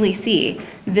can really see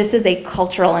this is a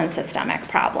cultural and systemic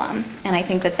problem. And I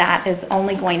think that that is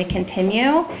only going to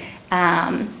continue,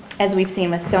 as we've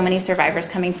seen with so many survivors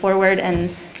coming forward, and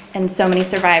so many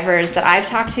survivors that I've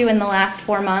talked to in the last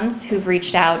 4 months who've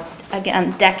reached out,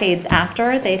 again, decades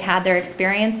after they'd had their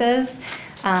experiences,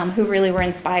 who really were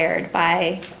inspired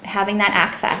by having that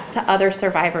access to other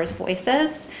survivors'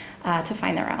 voices to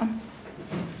find their own.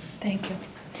 Thank you.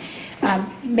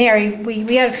 Mary,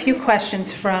 we had a few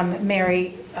questions from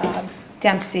Mary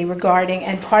Dempsey regarding,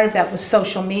 and part of that was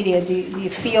social media. Do you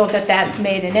feel that that's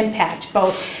made an impact?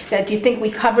 Both, do you think we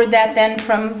covered that then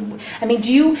from, I mean,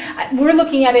 we're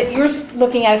looking at it, you're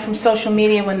looking at it from social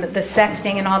media when the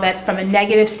sexting and all that from a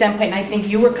negative standpoint, and I think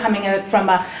you were coming at it from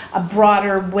a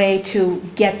broader way to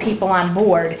get people on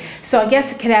board. So I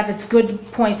guess it could have its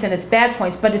good points and its bad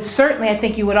points, but it certainly, I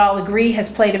think you would all agree,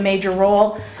 has played a major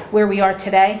role where we are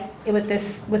today with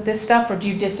this stuff, or do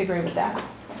you disagree with that?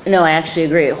 No, I actually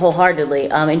agree wholeheartedly.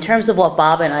 In terms of what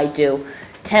Bob and I do,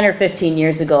 10 or 15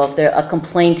 years ago, if a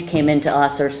complaint came into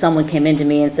us or if someone came into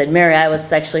me and said, Mary, I was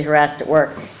sexually harassed at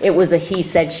work, it was a he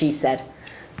said, she said.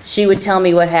 She would tell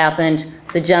me what happened.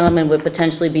 The gentleman would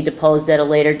potentially be deposed at a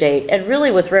later date. And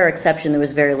really, with rare exception, there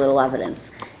was very little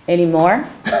evidence. Anymore,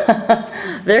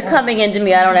 they're coming into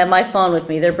me, I don't have my phone with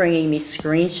me, they're bringing me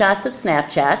screenshots of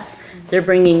Snapchats, they're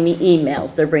bringing me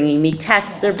emails, they're bringing me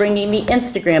texts, they're bringing me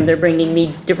Instagram, they're bringing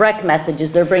me direct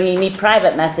messages, they're bringing me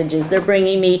private messages, they're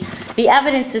bringing me, the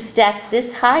evidence is stacked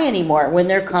this high anymore when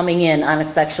they're coming in on a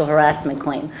sexual harassment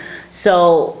claim.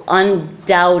 So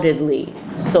undoubtedly,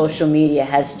 social media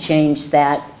has changed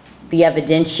that, the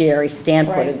evidentiary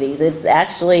standpoint of these. It's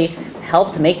actually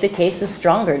helped make the cases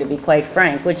stronger, to be quite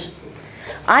frank, which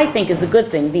I think is a good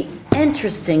thing. The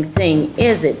interesting thing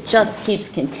is it just keeps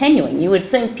continuing. You would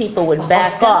think people would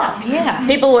back off. Yeah.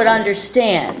 People would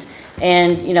understand.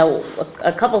 And, you know,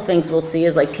 a couple things we'll see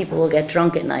is like people will get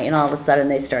drunk at night and all of a sudden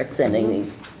they start sending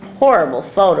these horrible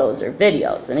photos or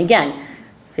videos. And again,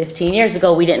 15 years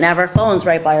ago, we didn't have our phones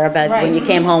right by our beds when you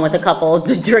came home with a couple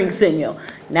of drinks in you.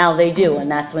 Now they do, and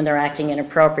that's when they're acting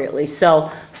inappropriately. So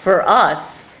for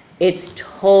us, it's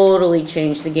totally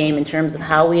changed the game in terms of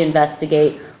how we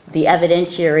investigate, the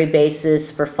evidentiary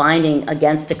basis for finding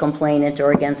against a complainant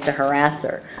or against a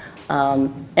harasser.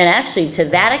 And actually, to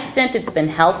that extent, it's been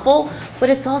helpful, but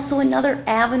it's also another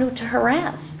avenue to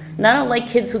harass. Not unlike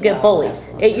kids who get bullied.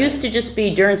 It used to just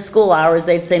be during school hours,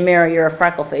 they'd say, Mary, you're a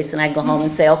freckle face, and I'd go home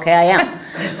and say, okay, I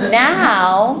am.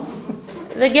 Now,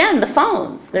 again, the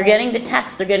phones. They're getting the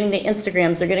texts, they're getting the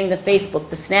Instagrams, they're getting the Facebook,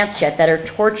 the Snapchat that are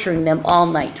torturing them all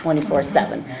night,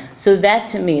 24/7. So that,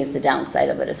 to me, is the downside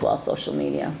of it as well, social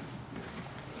media.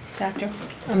 Doctor?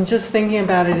 I'm just thinking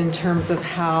about it in terms of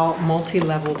how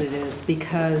multi-leveled it is,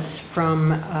 because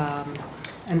from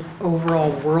an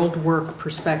overall world work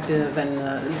perspective and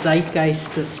the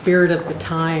zeitgeist, the spirit of the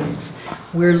times,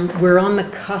 we're on the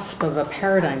cusp of a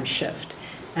paradigm shift.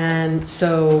 And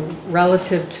so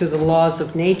relative to the laws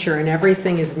of nature, and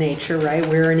everything is nature, right?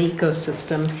 We're an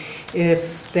ecosystem.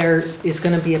 If there is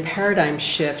going to be a paradigm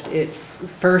shift,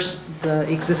 first the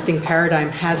existing paradigm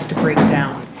has to break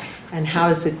down. And how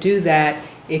does it do that?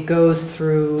 It goes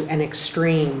through an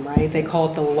extreme, right? They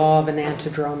call it the law of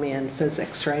enantiomer in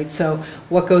physics, right? So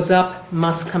what goes up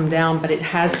must come down, but it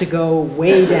has to go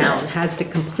way down, has to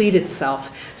complete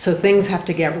itself. So things have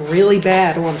to get really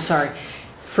bad,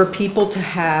 for people to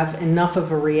have enough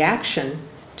of a reaction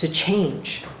to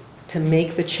change, to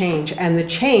make the change. And the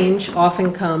change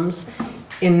often comes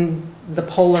in the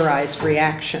polarized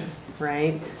reaction,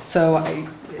 right? So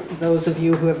those of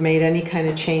you who have made any kind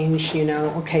of change, you know,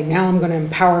 okay, now I'm going to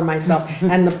empower myself.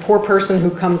 And the poor person who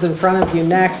comes in front of you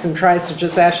next and tries to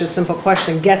just ask you a simple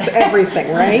question gets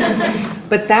everything, right?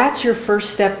 But that's your first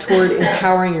step toward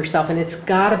empowering yourself. And it's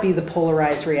got to be the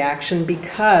polarized reaction,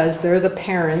 because they're the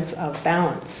parents of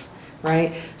balance,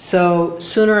 right? So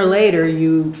sooner or later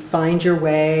you find your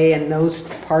way, and those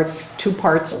two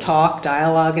parts talk,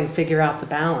 dialogue, and figure out the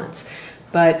balance.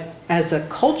 But as a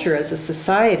culture, as a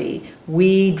society,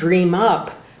 we dream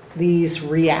up these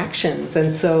reactions.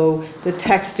 And so the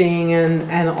texting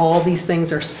and all these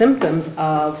things are symptoms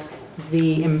of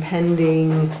the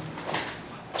impending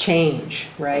change,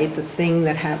 right? The thing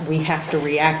that we have to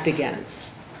react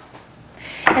against.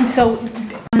 And so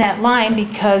on that line,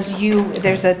 because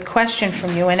there's a question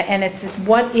from you, and it says,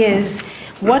 what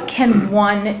can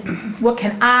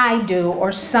I do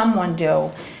or someone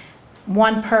do,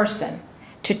 one person,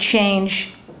 to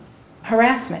change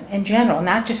harassment in general,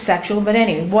 not just sexual, but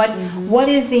anyway. What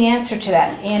is the answer to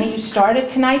that? Annie, you started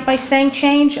tonight by saying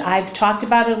change. I've talked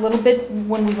about it a little bit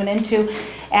when we went into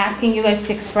asking you guys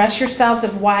to express yourselves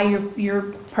of why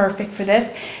you're perfect for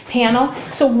this panel.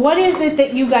 So what is it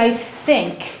that you guys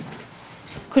think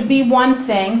could be one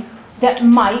thing that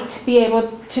might be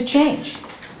able to change?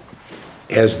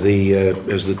 As the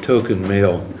token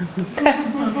male,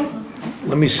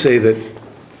 let me say that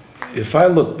if I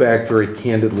look back very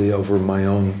candidly over my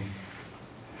own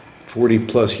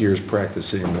 40-plus years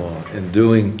practicing law and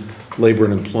doing labor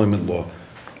and employment law,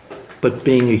 but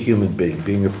being a human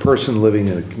being a person living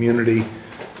in a community,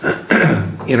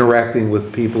 interacting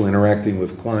with people, interacting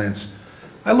with clients,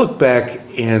 I look back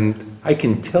and I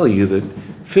can tell you that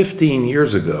 15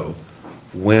 years ago,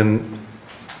 when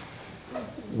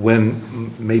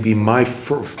maybe my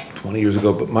first, 20 years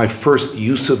ago, but my first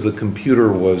use of the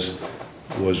computer was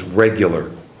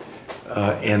regular,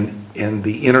 and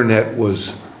the internet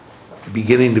was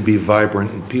beginning to be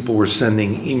vibrant, and people were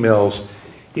sending emails.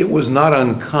 It was not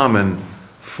uncommon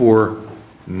for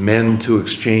men to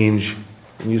exchange,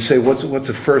 and you say, what's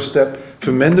the first step?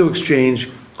 For men to exchange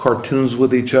cartoons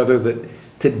with each other that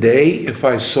today, if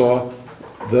I saw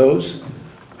those,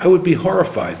 I would be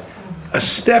horrified. A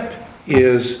step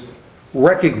is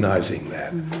recognizing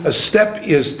that. A step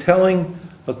is telling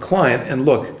a client, and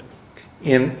look,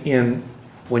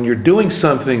 when you're doing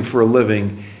something for a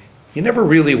living, you never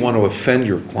really want to offend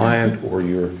your client or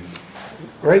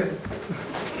right?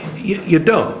 You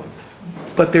don't.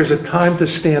 But there's a time to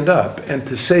stand up and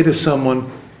to say to someone,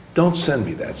 don't send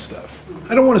me that stuff.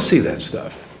 I don't want to see that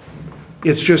stuff.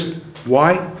 It's just,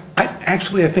 why? I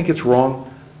think it's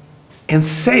wrong, and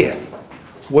say it.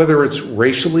 Whether it's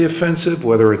racially offensive,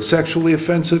 whether it's sexually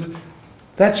offensive,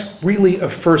 that's really a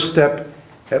first step,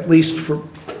 at least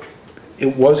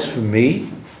it was for me,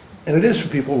 and it is for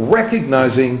people,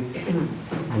 recognizing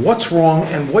what's wrong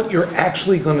and what you're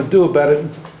actually going to do about it,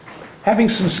 having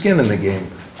some skin in the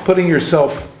game, putting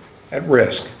yourself at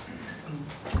risk.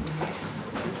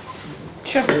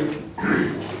 Sure.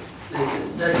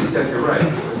 That's exactly right.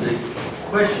 The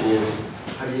question is,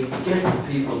 how do you get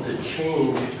people to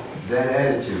change that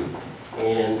attitude?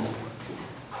 And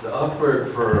the Upberg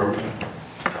firm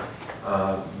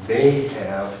may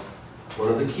have one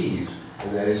of the keys,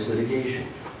 and that is litigation.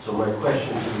 So my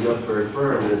question to the Upberg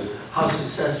firm is, how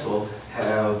successful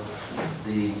have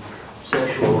the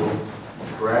sexual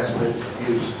harassment,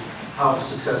 abuse, how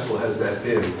successful has that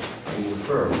been in the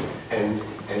firm? And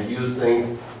do you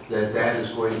think that that is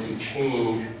going to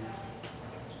change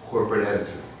corporate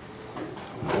attitude,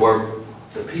 or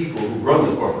the people who run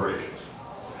the corporations?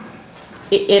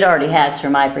 It already has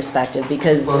from my perspective,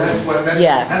 because, Well, that's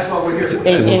what we're here for.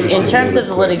 in terms of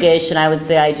the litigation, I would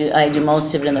say I do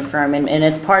most of it in the firm, and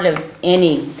as part of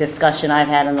any discussion I've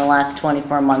had in the last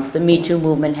 24 months, the Me Too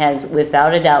movement has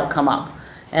without a doubt come up.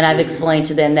 And I've explained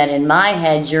to them that in my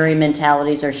head, jury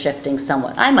mentalities are shifting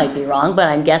somewhat. I might be wrong, but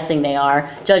I'm guessing they are.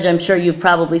 Judge, I'm sure you've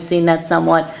probably seen that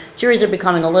somewhat. Juries are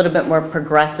becoming a little bit more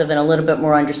progressive and a little bit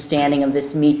more understanding of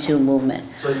this Me Too movement.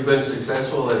 So you've been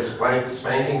successful at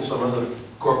spanking some of the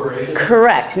corporations?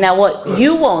 Correct. Now, what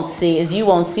you won't see is you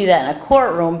won't see that in a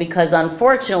courtroom, because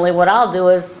unfortunately what I'll do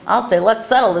is I'll say, let's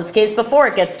settle this case before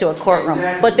it gets to a courtroom.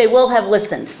 Exactly. But they will have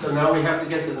listened. So now we have to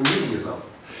get to the media, though.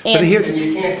 And here's- And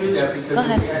you can't do that Go because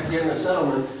ahead. you have to get in a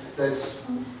settlement that's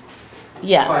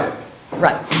yeah, private.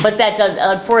 right. But that does,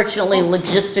 unfortunately,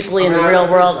 logistically in the real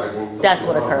world, that's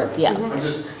what occurs, yeah.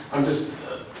 I'm just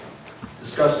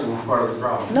discussing part of the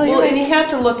problem. No, you're Well, right. and you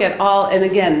have to look at all, and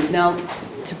again, now,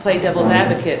 to play devil's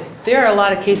advocate, there are a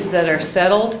lot of cases that are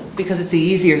settled because it's the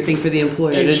easier thing for the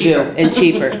employer And to do. cheaper. And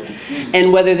cheaper.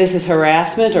 And whether this is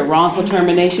harassment or wrongful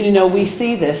termination, you know, we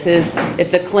see this is, if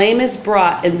the claim is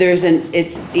brought and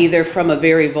it's either from a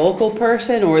very vocal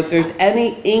person, or if there's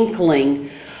any inkling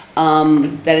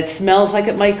that it smells like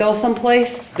it might go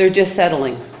someplace, they're just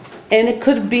settling. And it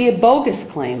could be a bogus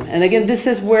claim. And again, this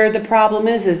is where the problem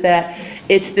is that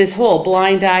it's this whole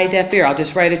blind eye, deaf ear. I'll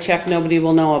just write a check, nobody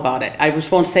will know about it. I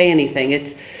just won't say anything.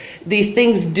 These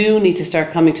things do need to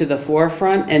start coming to the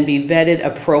forefront and be vetted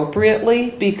appropriately,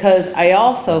 because I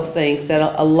also think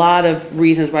that a lot of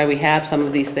reasons why we have some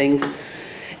of these things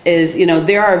is, you know,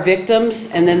 there are victims,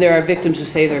 and then there are victims who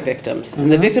say they're victims.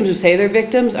 And the victims who say they're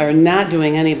victims are not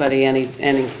doing anybody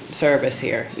any service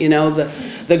here. You know,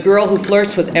 the girl who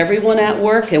flirts with everyone at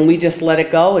work and we just let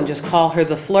it go and just call her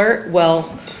the flirt,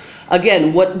 well,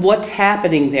 again, what's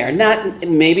happening there? Not,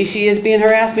 maybe she is being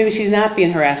harassed, maybe she's not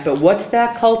being harassed, but what's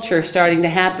that culture starting to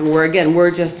happen where, again, we're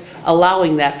just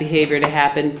allowing that behavior to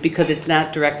happen because it's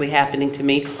not directly happening to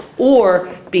me, or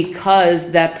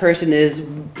because that person is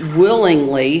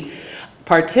willingly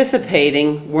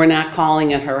participating, we're not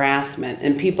calling it harassment.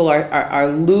 And people are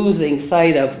losing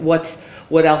sight of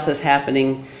what else is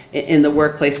happening in the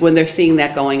workplace when they're seeing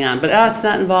that going on. But it's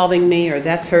not involving me, or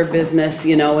that's her business,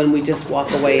 you know, and we just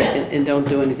walk away and don't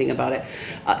do anything about it.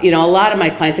 You know, a lot of my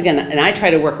clients, again, and I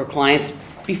try to work with clients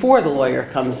before the lawyer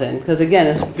comes in, because again,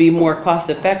 it'll be more cost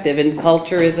effective, and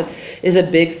culture is a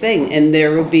big thing. And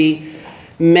there will be,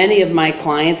 many of my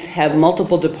clients have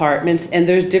multiple departments, and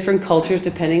there's different cultures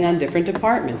depending on different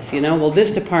departments, you know. Well,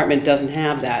 this department doesn't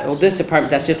have that. Well, this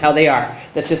department, that's just how they are.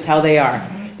 That's just how they are.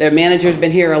 Their manager's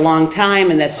been here a long time,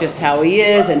 and that's just how he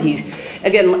is, and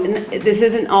again, this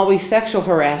isn't always sexual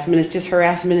harassment, it's just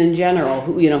harassment in general.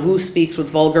 Who speaks with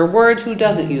vulgar words, who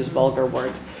doesn't use vulgar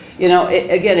words.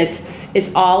 Again,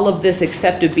 it's all of this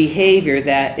accepted behavior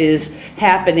that is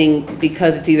happening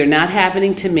because it's either not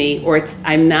happening to me or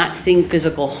I'm not seeing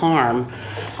physical harm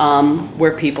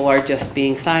where people are just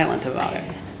being silent about it.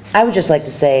 I would just like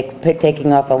to say,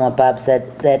 taking off on what Bob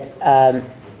said, that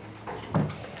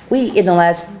we, in the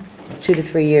last 2 to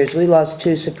 3 years, we lost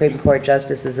 2 Supreme Court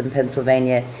justices in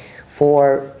Pennsylvania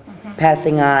for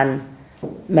passing on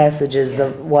messages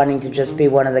of wanting to just be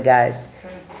one of the guys.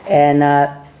 And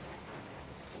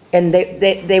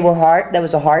they were hard. That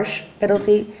was a harsh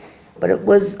penalty, but it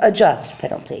was a just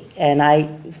penalty. And I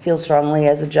feel strongly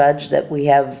as a judge that we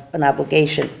have an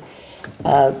obligation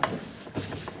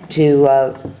to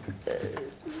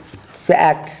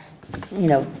act,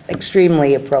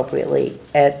 extremely appropriately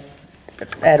at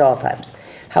all times.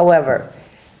 However,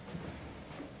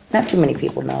 not too many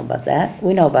people know about that.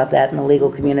 We know about that in the legal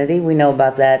community. We know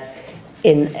about that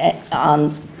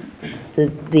on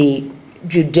the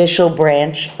judicial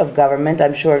branch of government.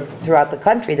 I'm sure throughout the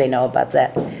country they know about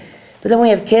that. But then we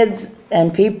have kids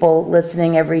and people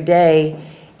listening every day,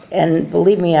 and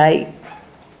believe me,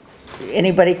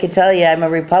 anybody could tell you I'm a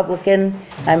Republican,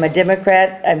 I'm a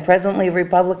Democrat, I'm presently a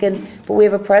Republican, but we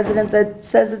have a president that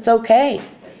says it's okay.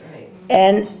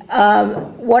 And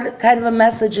what kind of a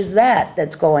message is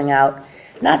that's going out?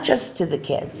 Not just to the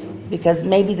kids, because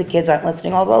maybe the kids aren't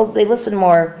listening, although they listen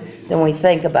more than we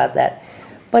think about that,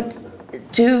 but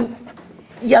to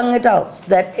young adults,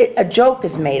 that a joke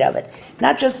is made of it.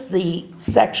 Not just the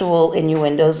sexual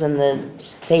innuendos and the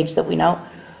tapes that we know,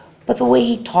 but the way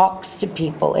he talks to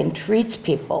people and treats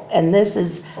people. And this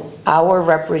is our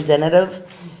representative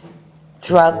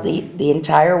throughout the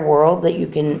entire world that you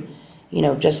can,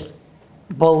 just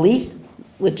bully,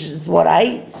 which is what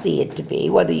I see it to be.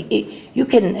 Whether you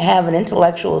can have an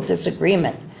intellectual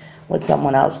disagreement with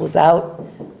someone else without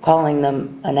calling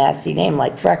them a nasty name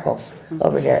like Freckles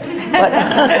over here.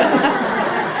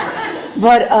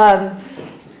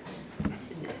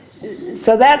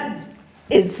 So that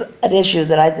is an issue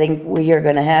that I think we are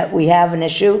going to have. We have an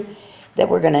issue that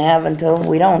we're going to have until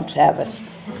we don't have it.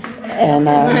 And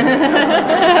or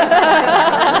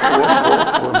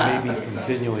maybe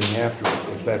continuing after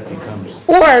it, if that becomes.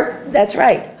 Or that's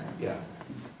right. Yeah.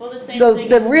 Well, the same thing.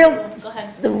 The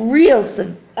real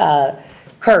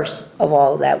curse of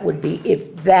all of that would be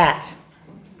if that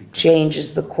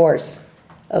changes the course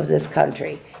of this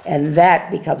country, and that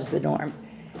becomes the norm,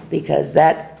 because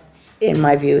that, in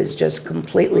my view, is just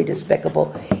completely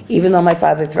despicable. Even though my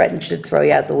father threatened to throw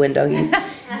you out the window, he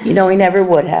never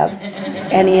would have,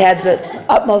 and he had the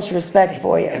utmost respect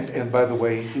for you. And by the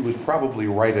way, he was probably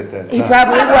right at that time. He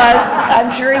probably was. I'm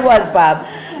sure he was, Bob.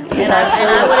 And I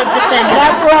would have defended. And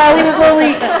after all,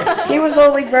 he was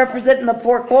only representing the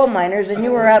poor coal miners, and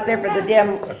you were out there for the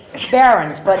damn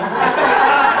barons. But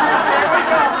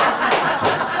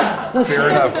Fair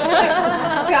enough.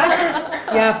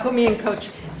 Yeah, put me in, coach.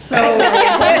 So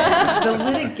the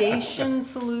litigation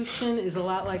solution is a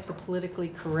lot like the politically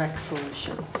correct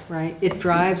solution, right? It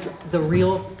drives the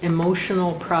real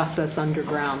emotional process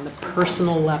underground, the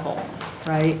personal level,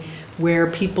 right?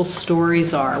 Where people's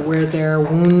stories are, where their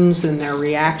wounds and their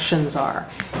reactions are.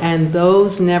 And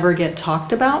those never get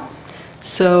talked about.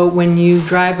 So when you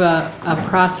drive a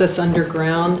process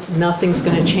underground, nothing's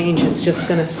going to change. It's just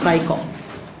going to cycle,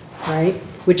 right?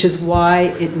 Which is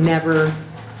why it never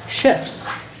shifts,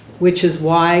 which is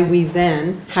why we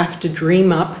then have to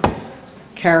dream up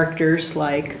characters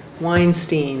like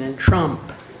Weinstein and Trump,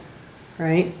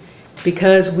 right?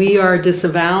 Because we are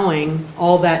disavowing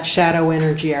all that shadow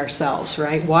energy ourselves,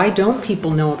 right? Why don't people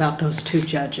know about those 2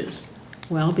 judges?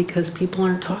 Well, because people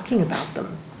aren't talking about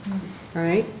them,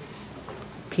 right?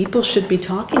 People should be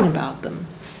talking about them.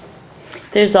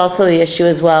 There's also the issue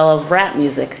as well of rap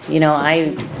music.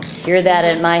 I hear that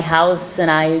at my house, and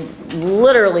I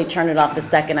literally turn it off the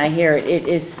second I hear it. It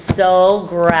is so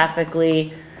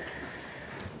graphically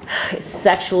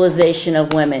sexualization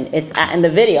of women. And the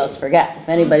videos, forget. If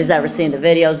anybody's ever seen the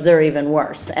videos, they're even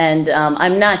worse. And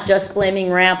I'm not just blaming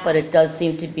rap, but it does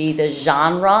seem to be the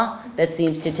genre that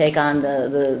seems to take on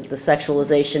the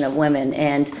sexualization of women.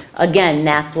 And again,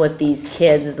 that's what these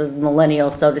kids, the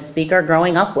millennials, so to speak, are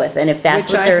growing up with. And if that's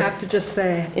Which what they're... I have to just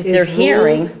say, if they're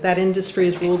hearing... that industry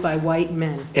is ruled by white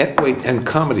men. And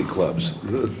comedy clubs.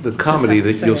 The comedy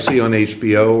that you'll see on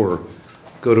HBO or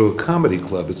go to a comedy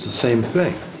club, it's the same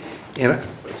thing. And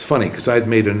it's funny, because I'd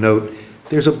made a note,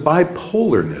 there's a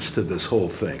bipolarness to this whole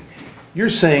thing. You're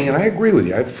saying, and I agree with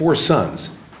you, I have 4 sons.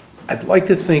 I'd like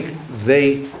to think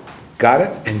they got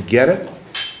it and get it.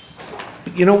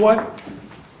 But you know what?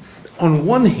 on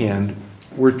one hand,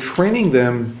 we're training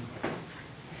them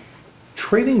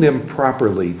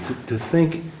properly to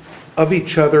think of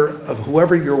each other, of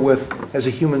whoever you're with, as a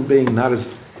human being, not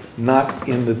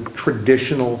in the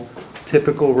traditional,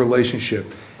 typical relationship.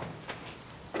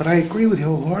 But I agree with you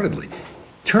wholeheartedly.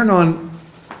 Turn on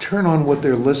what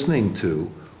they're listening to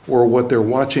or what they're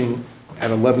watching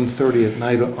at 11:30 at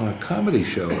night on a comedy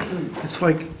show. It's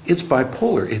like, it's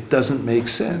bipolar. It doesn't make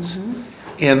sense.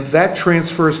 And that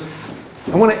transfers.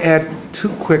 I want to add two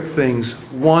quick things.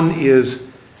 One is,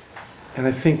 and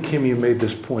I think, Kim, you made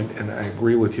this point, and I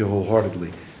agree with you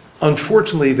wholeheartedly.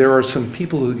 Unfortunately, there are some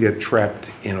people who get trapped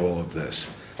in all of this.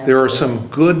 There are some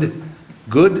good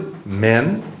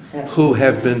men who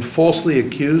have been falsely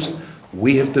accused.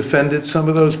 We have defended some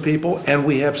of those people, and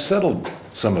we have settled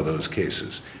some of those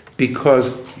cases,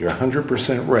 because you're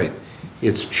 100% right.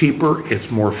 It's cheaper, it's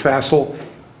more facile.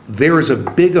 There is a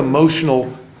big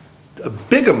emotional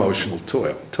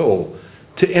toll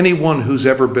to anyone who's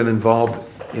ever been involved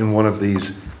in one of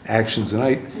these actions. And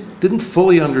I didn't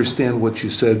fully understand what you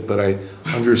said, but I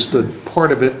understood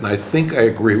part of it, and I think I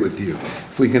agree with you.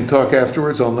 If we can talk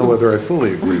afterwards, I'll know whether I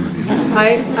fully agree with you.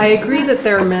 I agree that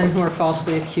there are men who are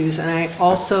falsely accused, and I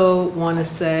also want to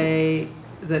say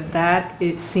that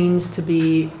it seems to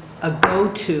be a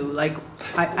go-to. Like,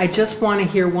 I just want to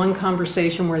hear one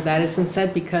conversation where that isn't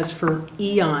said, because for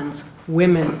eons,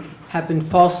 women have been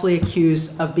falsely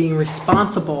accused of being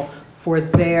responsible for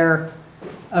their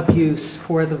abuse,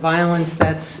 for the violence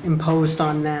that's imposed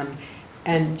on them.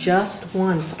 And just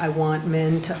once, I want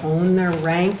men to own their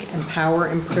rank and power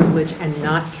and privilege and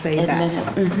not say that.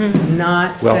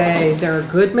 Not say, there are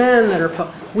good men that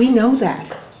are, we know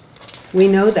that. We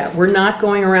know that. We're not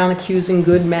going around accusing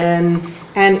good men.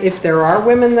 And if there are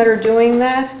women that are doing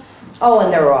that, Oh,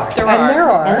 and there are. there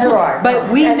are. But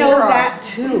we And know there are. that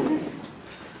too.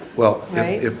 Well,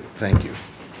 Right? thank you.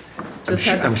 Just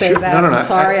had to I'm say sure- that. no, I'm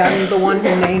sorry, I'm the one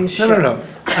who names shit. No.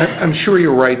 I'm sure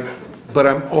you're right, but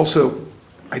I'm also,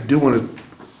 I do want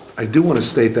to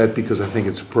state that because I think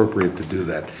it's appropriate to do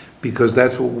that, because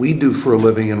that's what we do for a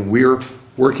living, and we're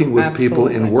working with people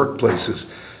in workplaces.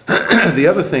 The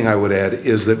other thing I would add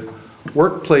is that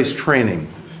workplace training,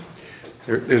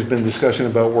 there's been discussion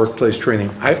about workplace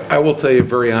training. I will tell you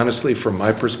very honestly, from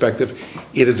my perspective,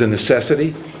 it is a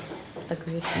necessity.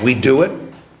 Agreed. We do it.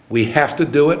 We have to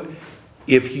do it.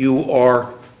 If you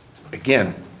are,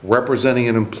 again, representing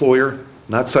an employer,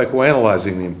 not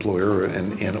psychoanalyzing the employer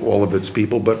and all of its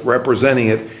people, but representing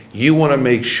it, you want to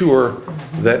make sure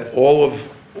that all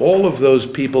of those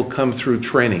people come through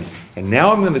training. And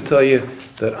now I'm going to tell you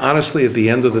that honestly, at the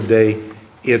end of the day,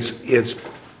 it's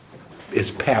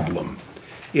pablum.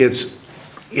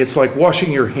 It's like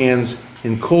washing your hands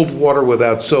in cold water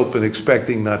without soap and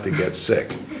expecting not to get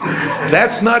sick.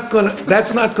 That's not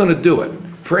gonna do it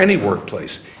for any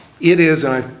workplace. It is,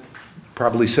 and I've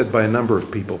probably said by a number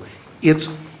of people, it's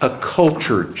a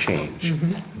culture change.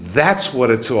 That's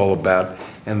what it's all about.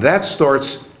 And that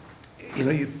starts,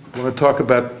 you want to talk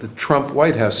about the Trump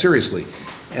White House, seriously.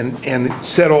 And it's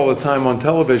said all the time on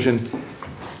television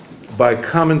by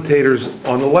commentators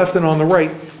on the left and on the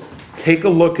right, take a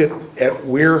look at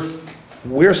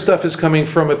where stuff is coming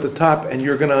from at the top, and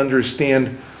you're going to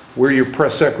understand where your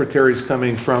press secretary is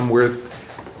coming from, where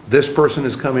this person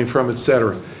is coming from,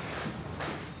 etc.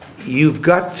 You've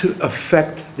got to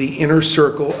affect the inner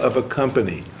circle of a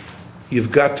company.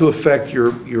 You've got to affect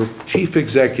your chief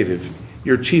executive,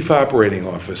 your chief operating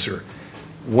officer.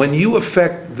 When you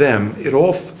affect them,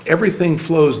 everything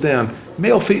flows down.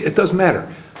 Male, female, it doesn't matter.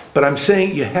 But I'm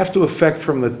saying you have to affect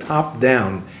from the top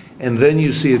down, and then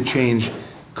you see a change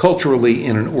culturally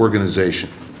in an organization.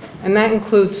 And that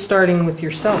includes starting with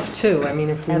yourself too. I mean,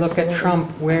 if we look at Trump,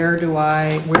 where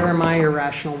am I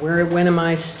irrational? When am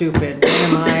I stupid? When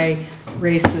am I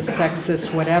racist,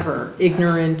 sexist, whatever,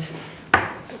 ignorant,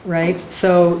 right?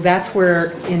 So that's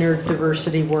where inner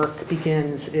diversity work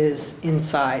begins, is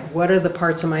inside. What are the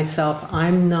parts of myself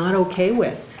I'm not okay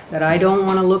with, that I don't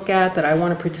want to look at, that I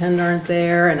want to pretend aren't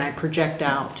there, and I project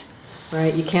out,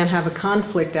 right? You can't have a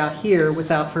conflict out here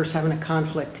without first having a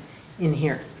conflict in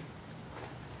here.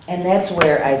 And that's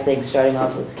where I think, starting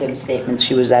off with Kim's statements,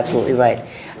 she was absolutely right.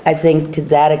 I think to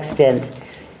that extent,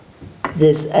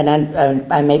 this, and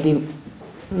I may be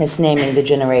misnaming the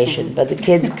generation, but the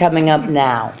kids coming up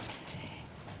now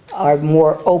are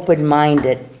more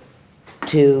open-minded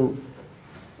to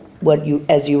what you,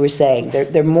 as you were saying,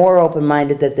 they're more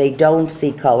open-minded, that they don't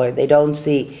see color, they don't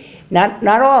see, not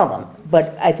all of them,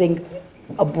 but I think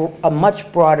a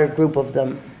much broader group of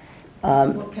them.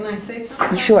 Well, can I say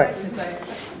something? Sure.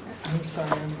 I'm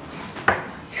sorry.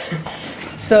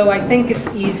 So I think it's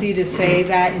easy to say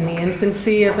that in the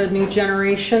infancy of a new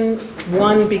generation.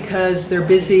 One, because they're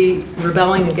busy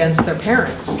rebelling against their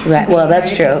parents. Right, well, that's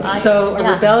true. So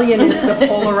a rebellion is the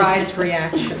polarized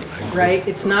reaction, right?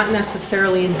 It's not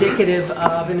necessarily indicative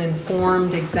of an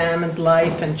informed, examined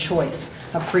life and choice,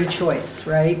 a free choice,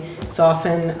 right? It's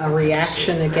often a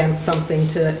reaction against something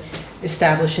to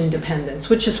establish independence,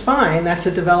 which is fine, that's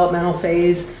a developmental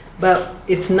phase, but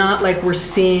it's not like we're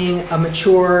seeing a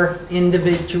mature,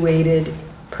 individuated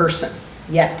person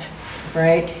yet,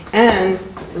 right? And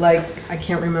like, I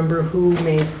can't remember who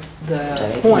made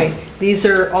the point, these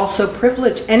are also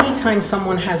privilege. Anytime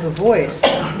someone has a voice,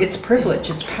 it's privilege,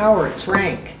 it's power, it's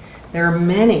rank. There are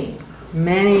many,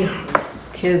 many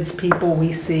kids, people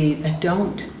we see that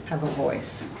don't have a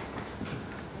voice.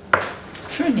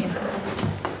 Sure, Nina.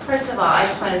 First of all, I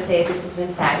just want to say this has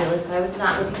been fabulous. I was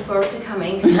not looking forward to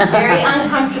coming. It's very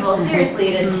uncomfortable,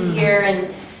 seriously, to hear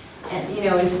and you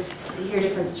know, and just hear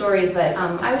different stories. But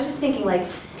I was just thinking, like,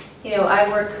 you know, I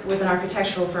work with an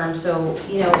architectural firm, so,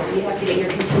 you know, you have to get your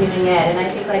continuing ed. And I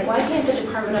think, like, why can't the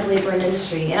Department of Labor and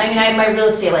Industry, and I mean, I have my real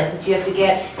estate license, you have to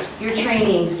get your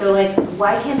training. So, like,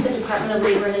 why can't the Department of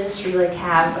Labor and Industry, like,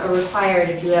 have a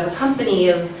required, if you have a company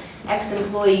of X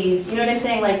employees, you know what I'm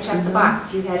saying, like, check the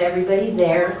box, you had everybody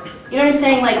there. You know what I'm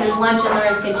saying, like, there's lunch and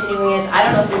learns, continuing eds. I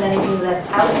don't know if there's anything that's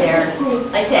out there,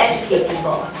 like, to educate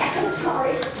people. I'm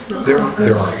sorry. There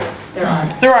are. There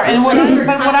are, and what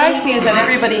I see is that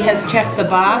everybody has checked the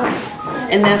box,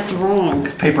 and that's wrong.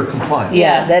 It's paper compliant.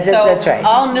 Yeah, that's right. So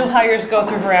all new hires go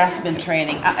through harassment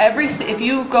training. If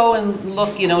you go and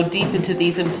look, you know, deep into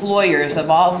these employers of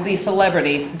all of these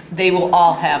celebrities, they will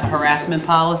all have a harassment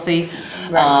policy.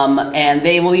 And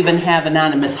they will even have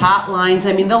anonymous hotlines.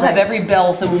 I mean, they'll have every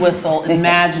bells and whistle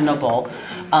imaginable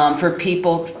for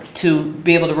people to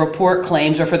be able to report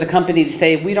claims, or for the company to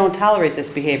say, we don't tolerate this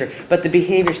behavior, but the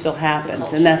behavior still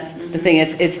happens. And that's the thing,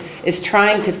 it's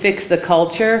trying to fix the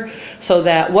culture so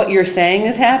that what you're saying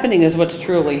is happening is what's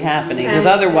truly happening, because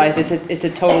otherwise it's a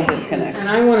total disconnect. And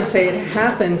I want to say it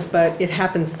happens, but it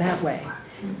happens that way.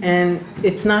 And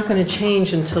it's not going to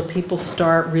change until people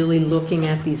start really looking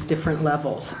at these different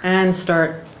levels and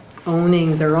start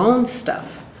owning their own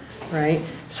stuff, right?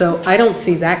 So I don't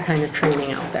see that kind of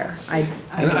training out there.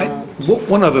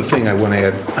 One other thing I want to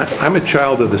add. I'm a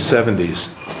child of the 70s.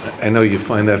 I know you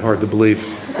find that hard to believe,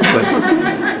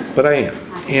 but I am.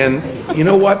 And you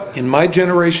know what? In my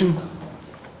generation,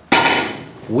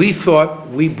 we thought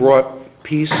we brought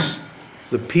peace,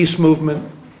 the peace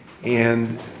movement,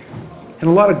 and a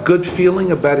lot of good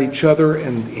feeling about each other,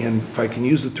 and if I can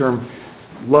use the term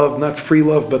love, not free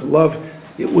love, but love.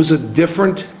 It was a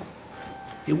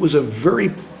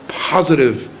very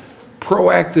positive,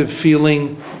 proactive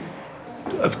feeling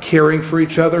of caring for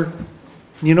each other.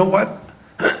 You know what?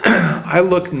 I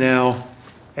look now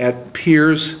at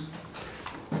peers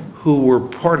who were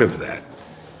part of that.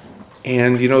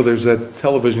 And you know, there's that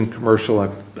television commercial, I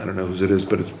don't know whose it is,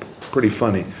 but it's pretty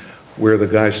funny, where the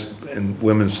guys and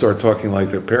women start talking like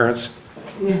their parents.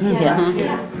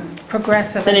 Yeah.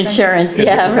 Progressive. It's an insurance,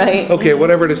 yeah, right. Okay,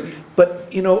 whatever it is. But,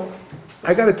 you know,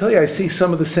 I got to tell you, I see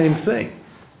some of the same thing.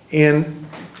 And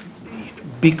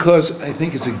because I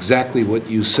think it's exactly what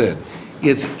you said.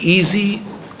 It's easy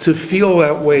to feel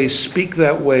that way, speak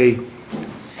that way,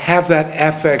 have that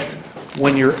affect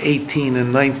when you're 18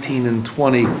 and 19 and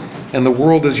 20, and the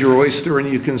world is your oyster and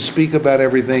you can speak about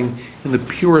everything in the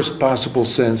purest possible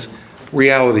sense.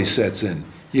 Reality sets in.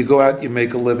 You go out, you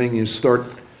make a living, you start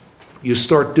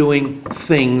doing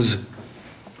things,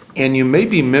 and you may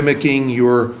be mimicking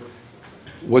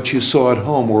what you saw at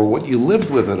home or what you lived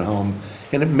with at home,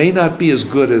 and it may not be as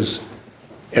good as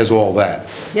all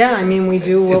that. Yeah, I mean, we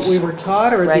do what we were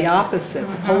taught, or the opposite,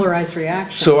 polarized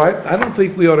reaction. So I don't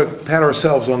think we ought to pat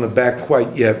ourselves on the back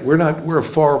quite yet. We're a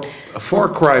far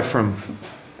cry from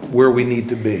where we need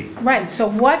to be. Right, so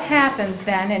what happens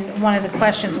then, and one of the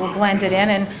questions we'll blend it in,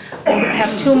 and we'll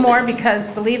have two more, because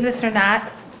believe this or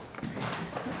not,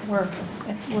 we're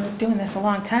doing this a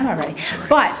long time already.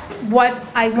 But what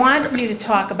I want you to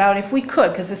talk about, if we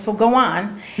could, because this will go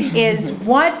on, is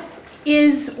what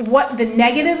the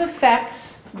negative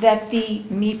effects that the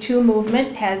Me Too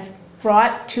movement has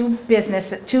brought to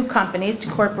business, to companies, to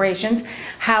corporations,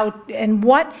 and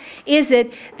what is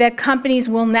it that companies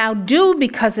will now do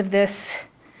because of this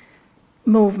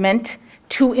movement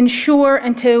to ensure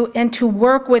and to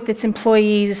work with its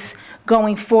employees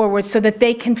going forward so that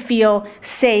they can feel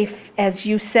safe, as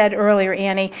you said earlier,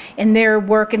 Annie, in their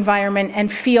work environment,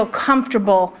 and feel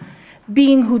comfortable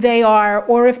being who they are,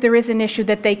 or if there is an issue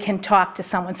that they can talk to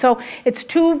someone. So it's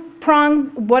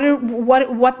two-pronged. What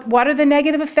are the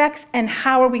negative effects, and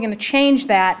how are we going to change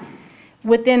that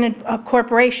within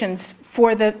corporations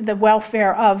for the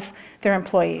welfare of their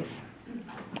employees?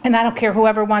 And I don't care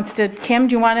whoever wants to. Kim,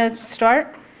 do you want to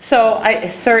start? So I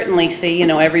certainly see,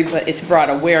 everybody, it's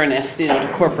brought awareness, to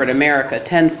corporate America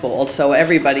tenfold. So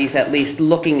everybody's at least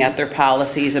looking at their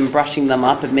policies and brushing them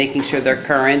up and making sure they're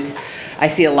current. I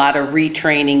see a lot of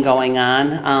retraining going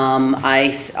on.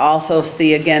 I also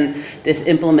see, again, this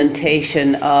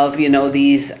implementation of,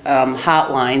 these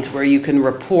hotlines where you can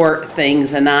report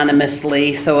things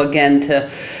anonymously. So again,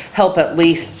 to help at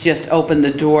least just open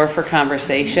the door for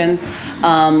conversation.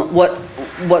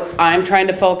 What I'm trying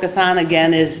to focus on,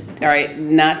 again, is, all right,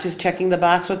 not just checking the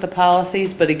box with the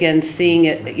policies, but again,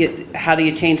 seeing how do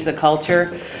you change the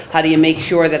culture? How do you make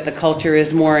sure that the culture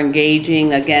is more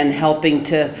engaging? Again, helping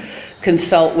to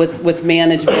consult with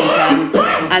management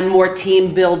on more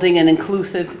team building and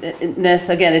inclusiveness.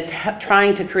 Again, it's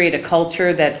trying to create a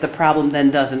culture that the problem then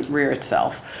doesn't rear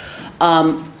itself.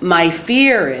 My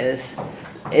fear is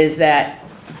that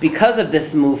because of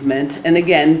this movement, and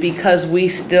again, because we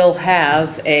still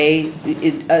have a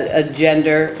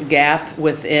gender gap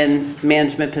within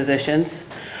management positions,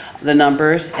 the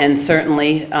numbers, and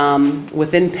certainly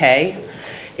within pay,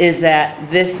 is that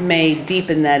this may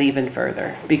deepen that even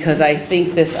further. Because I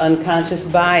think this unconscious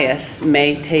bias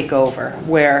may take over,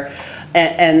 where,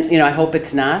 and I hope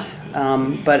it's not,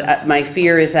 but my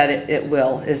fear is that it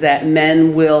will, is that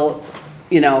men will,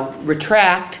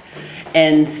 retract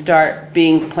and start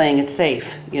playing it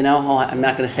safe. Oh, I'm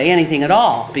not going to say anything at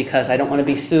all because I don't want to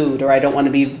be sued, or I don't want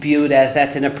to be viewed as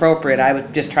that's inappropriate. I was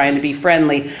just trying to be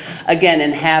friendly, again,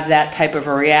 and have that type of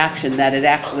a reaction that it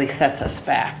actually sets us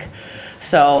back.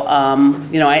 So,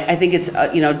 I think it's,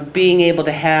 being able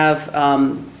to have,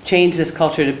 change this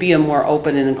culture to be a more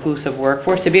open and inclusive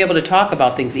workforce, to be able to talk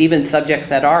about things, even subjects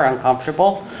that are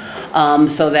uncomfortable,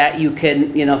 so that you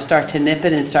can, start to nip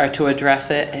it and start to address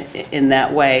it in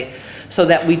that way, so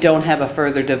that we don't have a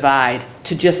further divide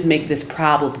to just make this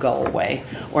problem go away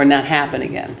or not happen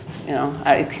again.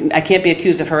 I can't be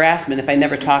accused of harassment if I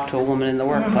never talk to a woman in the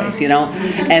workplace,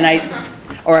 and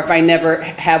or if I never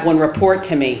have one report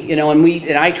to me,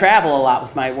 and I travel a lot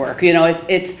with my work,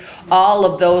 it's all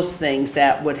of those things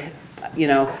that would,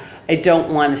 I don't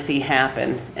want to see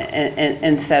happen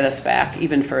and set us back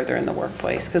even further in the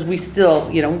workplace, because we still,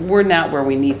 we're not where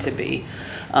we need to be.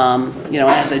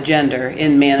 As a gender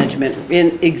in management,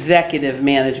 in executive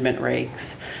management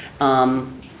ranks.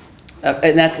 And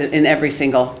that's in every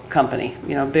single company,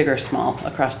 big or small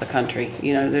across the country.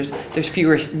 There's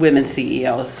fewer women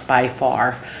CEOs by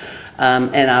far.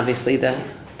 And obviously the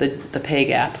pay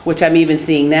gap, which I'm even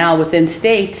seeing now within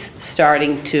states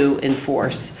starting to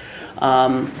enforce.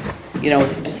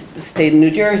 State of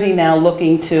New Jersey now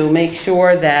looking to make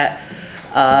sure that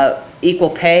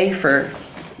equal pay for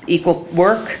equal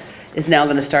work is now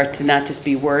going to start to not just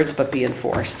be words, but be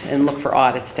enforced, and look for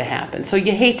audits to happen. So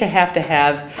you hate to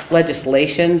have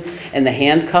legislation and the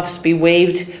handcuffs be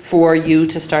waved for you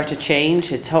to start to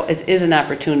change. It is an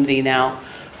opportunity now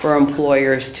for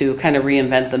employers to kind of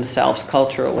reinvent themselves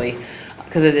culturally,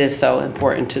 because it is so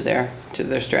important to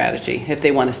their strategy if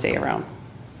they want to stay around.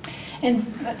 And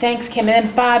thanks, Kim. And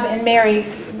then Bob and Mary,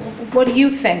 what do you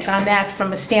think on that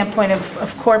from a standpoint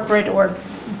of corporate or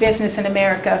business in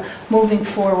America moving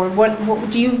forward?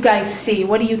 What do you guys see?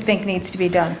 What do you think needs to be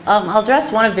done? I'll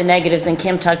address one of the negatives, and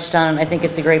Kim touched on it. I think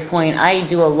it's a great point. I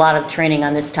do a lot of training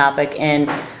on this topic, and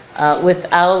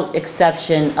without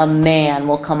exception, a man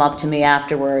will come up to me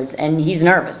afterwards, and he's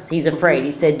nervous. He's afraid.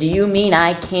 He said, "Do you mean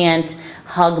I can't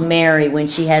hug Mary when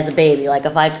she has a baby? Like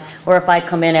if I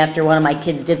come in after one of my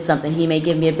kids did something, he may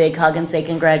give me a big hug and say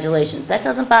congratulations." That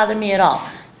doesn't bother me at all.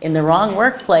 In the wrong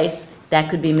workplace, that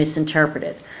could be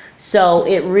misinterpreted. So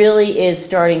it really is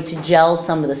starting to gel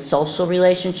some of the social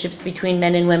relationships between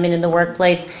men and women in the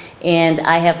workplace, and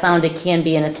I have found it can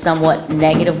be in a somewhat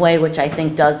negative way, which I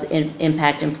think does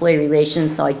impact employee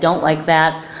relations, so I don't like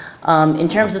that. In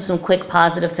terms of some quick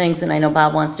positive things, and I know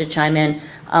Bob wants to chime in,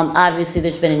 obviously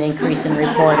there's been an increase in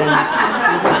reporting.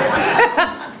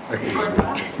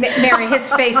 Mary,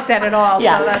 his face said it all.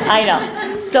 Yeah, so that's... I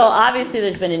know. So obviously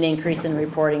there's been an increase in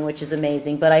reporting, which is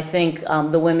amazing, but I think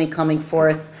the women coming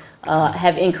forth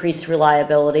have increased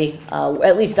reliability.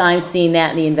 At least I'm seeing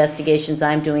that in the investigations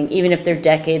I'm doing, even if they're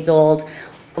decades old.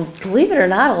 believe it or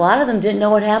not, a lot of them didn't know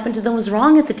what happened to them was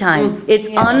wrong at the time. It's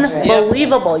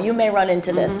unbelievable. You may run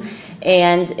into this.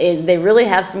 And they really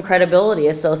have some credibility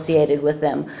associated with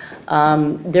them.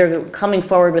 They're coming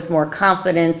forward with more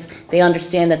confidence. They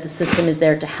understand that the system is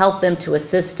there to help them, to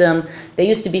assist them. They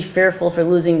used to be fearful for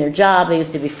losing their job. They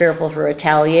used to be fearful for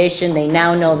retaliation. They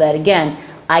now know that, again,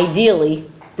 ideally,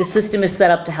 the system is set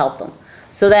up to help them.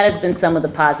 So that has been some of the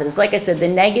positives. Like I said, the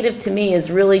negative to me is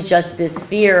really just this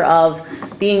fear of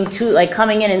being too, like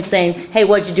coming in and saying, hey,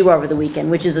 what'd you do over the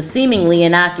weekend? Which is a seemingly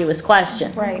innocuous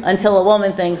question. Right. Until a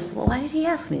woman thinks, well, why did he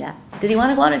ask me that? Did he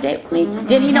want to go on a date with me?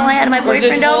 Did he know I had my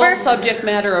boyfriend over? This whole subject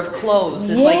matter of clothes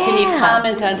is like, can you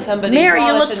comment on somebody's, Mary,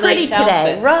 you oh, look it's a pretty nice today.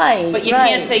 outfit. Right, But you right.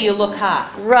 can't say you look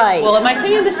hot. Right. Well, am I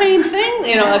saying the same thing?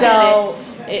 You know, So-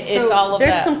 again, it's all of that.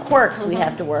 There's some quirks we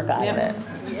have to work out of it.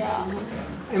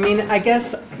 I mean, I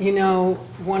guess, you know,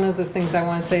 one of the things I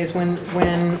want to say is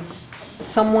when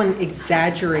someone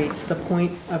exaggerates the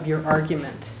point of your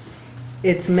argument,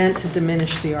 it's meant to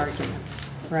diminish the argument,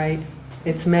 right?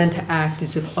 It's meant to act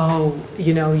as if, oh,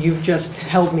 you know, you've just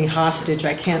held me hostage.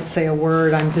 I can't say a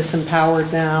word. I'm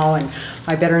disempowered now, and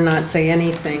I better not say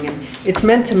anything. And it's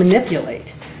meant to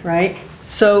manipulate, right?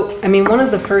 So, I mean, one of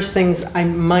the first things I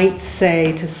might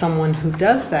say to someone who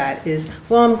does that is,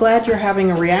 well, I'm glad you're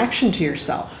having a reaction to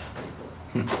yourself.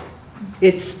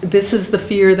 This is the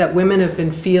fear that women have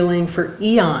been feeling for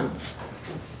eons.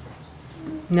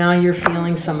 Now you're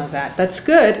feeling some of that. That's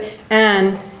good.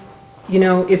 And, you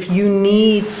know, if you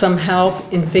need some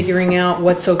help in figuring out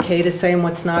what's okay to say and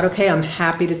what's not okay, I'm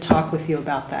happy to talk with you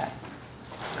about that.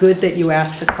 Good that you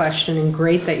asked the question and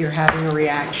great that you're having a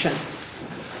reaction.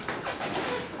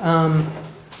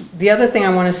 The other thing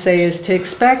I want to say is to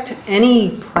expect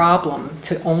any problem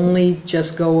to only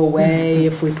just go away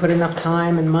if we put enough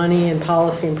time and money and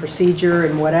policy and procedure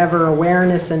and whatever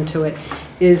awareness into it,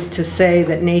 is to say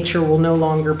that nature will no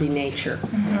longer be nature,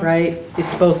 right?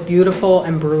 It's both beautiful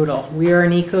and brutal. We are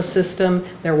an ecosystem.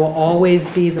 There will always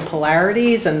be the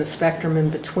polarities and the spectrum in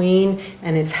between,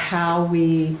 and it's how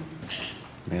we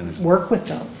work with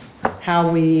those,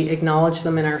 how we acknowledge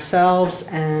them in ourselves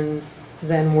and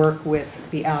then work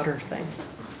with the outer thing.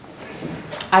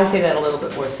 I say that a little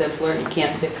bit more simpler. You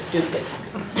can't fix stupid.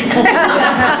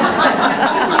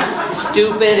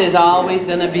 Stupid is always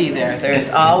going to be there.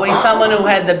 There's always someone who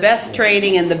had the best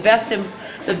training and the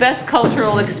best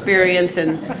cultural experience,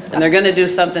 and they're going to do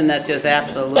something that's just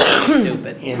absolutely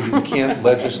stupid. And you can't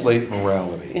legislate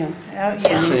morality. Yeah. It's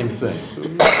the same thing.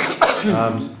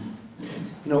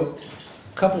 You know,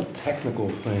 a couple technical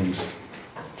things.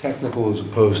 Technical as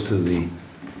opposed to the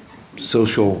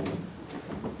social,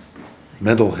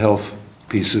 mental health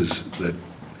pieces that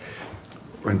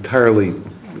are entirely,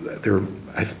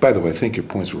 by the way, I think your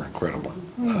points were incredible.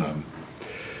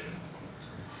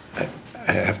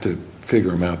 I have to figure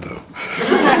them out, though.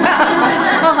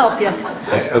 I'll help you.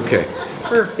 Okay.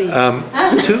 For a fee.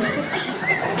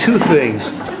 Two things.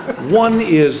 One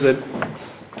is that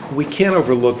we can't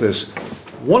overlook this.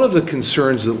 One of the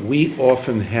concerns that we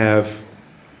often have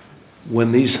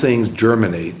when these things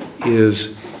germinate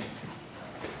is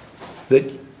that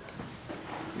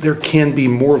there can be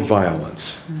more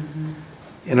violence.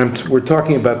 And we're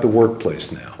talking about the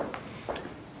workplace now.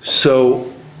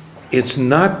 So it's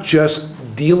not just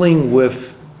dealing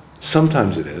with,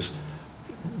 sometimes it is,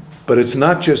 but it's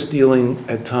not just dealing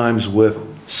at times with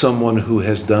someone who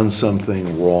has done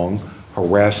something wrong,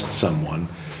 harassed someone.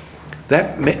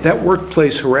 That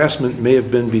workplace harassment may have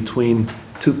been between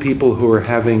two people who are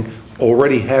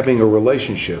already having a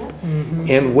relationship.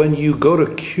 And when you go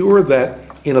to cure that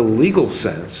in a legal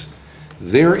sense,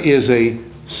 there is a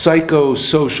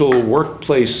psychosocial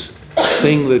workplace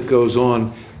thing that goes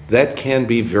on that can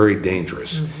be very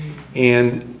dangerous.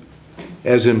 And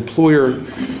as employers,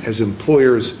 as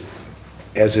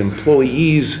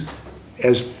employees,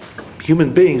 as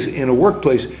human beings in a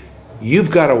workplace, you've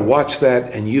got to watch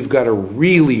that, and you've got to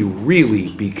really,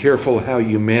 really be careful how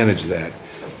you manage that.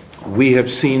 We have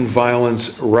seen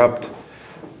violence erupt.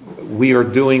 We are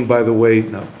doing, by the way,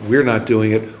 no, we're not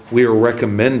doing it, we are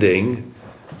recommending,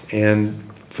 and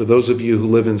for those of you who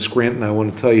live in Scranton, I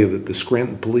want to tell you that the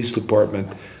Scranton Police Department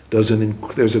there's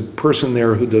a person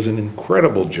there who does an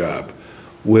incredible job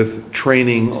with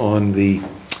training on the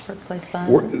Workplace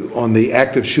violence. on the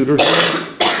active shooter side.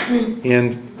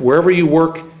 And wherever you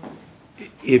work,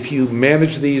 if you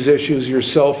manage these issues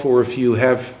yourself, or if you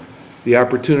have the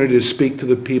opportunity to speak to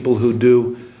the people who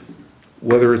do,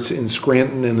 whether it's in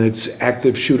Scranton and it's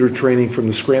active shooter training from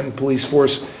the Scranton Police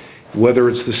Force, whether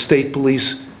it's the state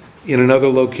police in another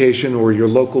location or your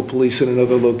local police in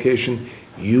another location,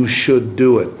 you should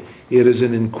do it. It is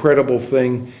an incredible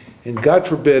thing. And God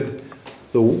forbid,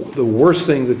 the worst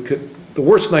thing that the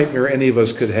worst nightmare any of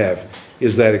us could have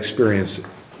is that experience.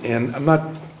 And I'm not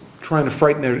trying to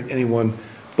frighten anyone,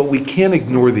 but we can't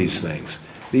ignore these things.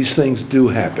 These things do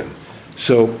happen.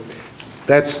 So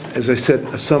that's, as I said,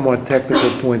 a somewhat technical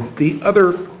point. The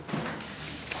other,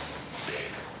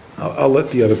 I'll let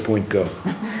the other point go.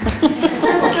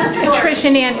 Trish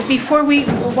and Ann, before we,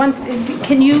 do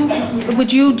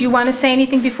you want to say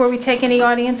anything before we take any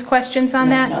audience questions on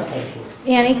that? No, thank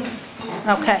you. Annie?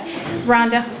 Okay.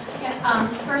 Rhonda? Yeah,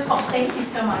 first of all, thank you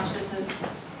so much. This is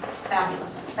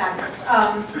fabulous, fabulous.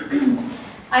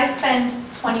 I've spent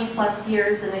 20-plus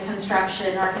years in the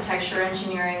construction, architecture,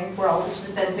 engineering world, which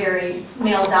has been very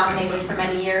male-dominated for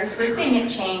many years. We're seeing it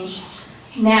change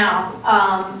now.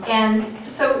 And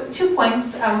so 2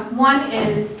 points. One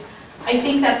is, I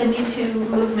think that the Me Too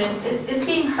movement is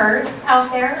being heard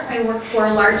out there. I work for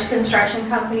a large construction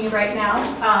company right now.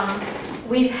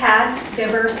 We've had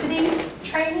diversity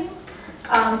training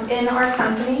in our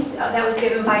company that was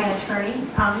given by an attorney.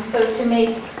 So to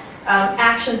make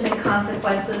actions and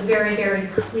consequences very, very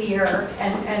clear,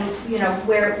 and you know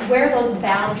where those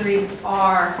boundaries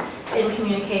are in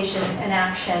communication and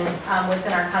action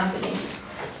within our company.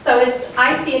 So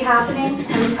I see it happening.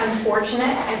 I'm fortunate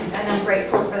and I'm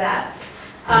grateful for that.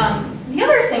 The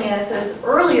other thing is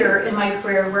earlier in my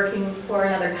career working for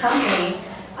another company,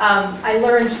 I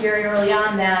learned very early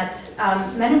on that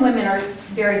men and women are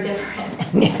very different.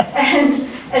 Yes.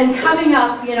 And coming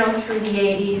up, you know, through the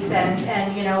 80s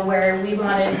and you know, where we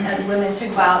wanted as women to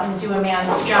go out and do a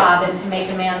man's job and to make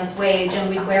a man's wage, and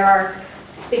we'd wear our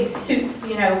big suits,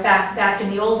 you know, back in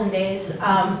the olden days.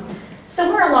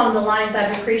 Somewhere along the lines,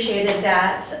 I've appreciated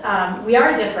that we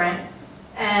are different,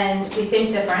 and we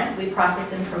think different, we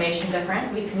process information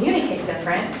different, we communicate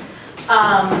different.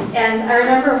 And I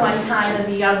remember one time as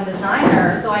a young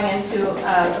designer going into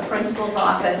a principal's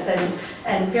office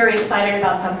and very excited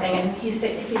about something, and he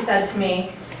said to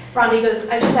me, Rhonda, he goes,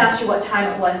 I just asked you what time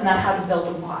it was, not how to build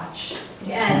a watch.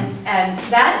 And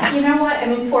that, you know what, I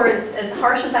mean, for as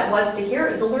harsh as that was to hear,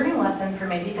 it was a learning lesson for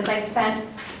me, because I spent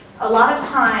a lot of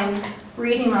time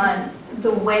reading on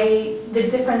the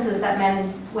differences that men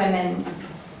and women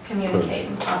communicate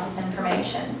and process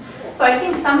information. So I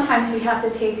think sometimes we have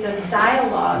to take this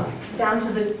dialogue down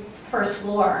to the first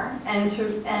floor, and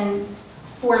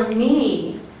for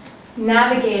me,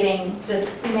 navigating this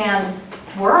man's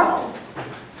world,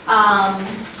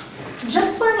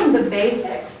 just learning the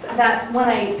basics, that when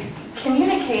I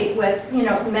communicate with, you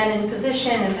know, men in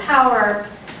position and power,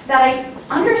 that I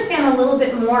understand a little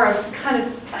bit more of kind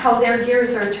of how their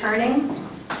gears are turning,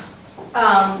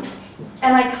 and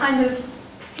I kind of,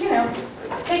 you know,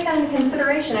 take that into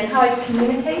consideration and how I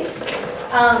communicate,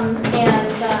 I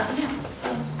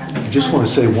just want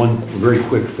to say one very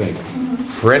quick thing.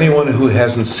 For anyone who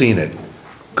hasn't seen it,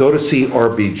 go to see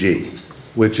RBG,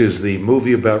 which is the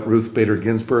movie about Ruth Bader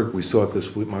Ginsburg. We saw it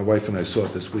this week, my wife and I saw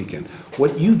it this weekend.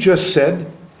 What you just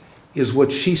said is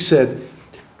what she said.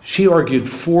 She argued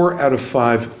 4 out of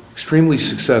 5 extremely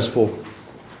successful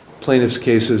plaintiffs'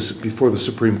 cases before the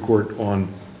Supreme Court on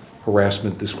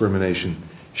harassment, discrimination.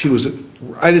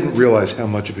 I didn't realize how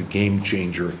much of a game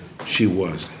changer she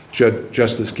was,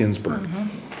 Justice Ginsburg.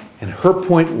 And her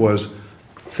point was,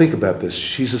 think about this,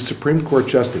 she's a Supreme Court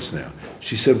justice now.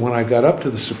 She said, when I got up to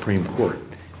the Supreme Court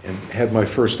and had my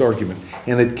first argument,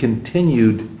 and it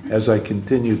continued as I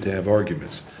continued to have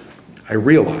arguments, I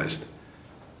realized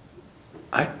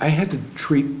I had to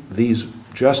treat these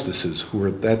justices, who were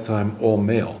at that time all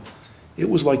male, it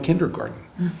was like kindergarten.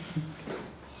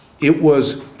 It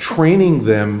was training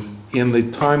them in the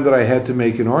time that I had to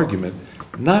make an argument,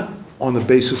 not on the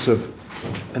basis of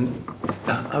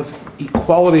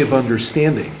equality of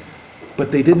understanding,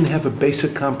 but they didn't have a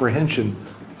basic comprehension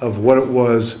of what it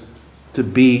was to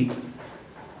be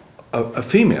a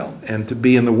female and to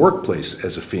be in the workplace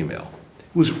as a female.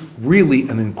 It was really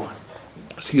an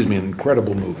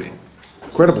incredible movie,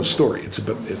 incredible story.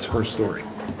 It's her story.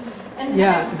 And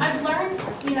Yeah. I've learned,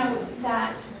 you know,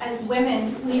 that as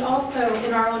women, we also,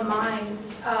 in our own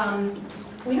minds,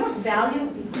 we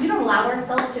don't allow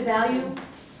ourselves to value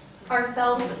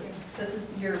ourselves. This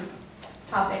is your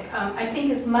topic. I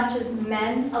think as much as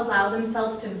men allow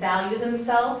themselves to value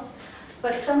themselves,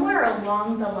 but somewhere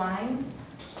along the lines,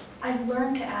 I've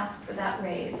learned to ask for that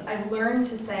raise. I've learned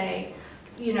to say,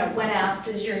 you know, when asked,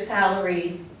 is your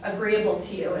salary agreeable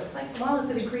to you? It's like, well, is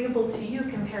it agreeable to you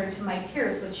compared to my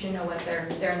peers, which you know what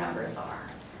their numbers are.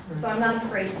 So I'm not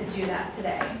afraid to do that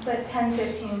today. But 10,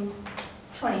 15,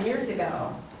 20 years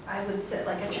ago, I would sit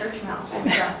like a church mouse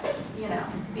and just,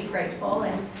 be grateful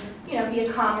and, be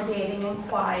accommodating and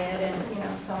quiet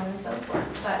and, so on and so forth.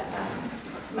 But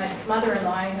my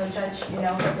mother-in-law, I know Judge,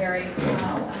 her very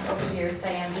well over the years,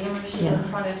 Diane Beamer, she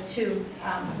was one of 2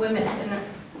 women in the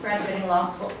graduating law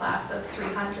school class of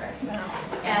 300.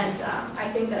 And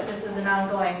I think that this is an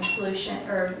ongoing solution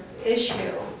or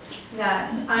issue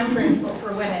that I'm grateful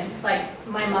for women like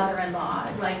my mother-in-law,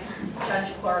 like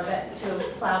Judge Corbett, to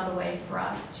have plowed the way for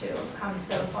us to have come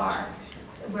so far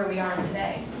where we are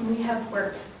today. And we have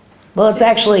work. Well, it's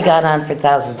actually gone on for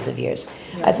thousands of years.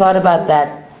 I thought about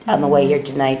that on the way here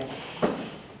tonight.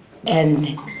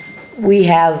 And we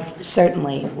have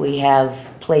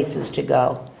places to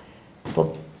go.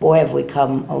 But boy, have we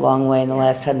come a long way in the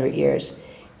last 100 years.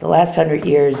 The last 100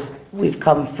 years, we've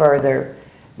come further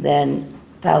than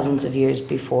thousands of years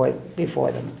before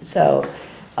them. So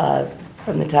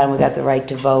from the time we got the right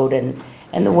to vote and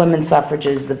the women's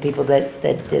suffrages, the people that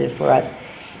did it for us.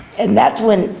 And that's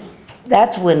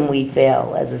when we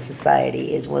fail as a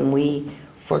society, is when we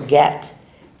forget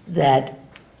that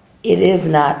it is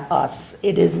not us.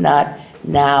 It is not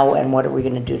now and what are we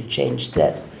going to do to change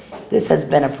this. This has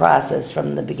been a process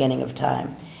from the beginning of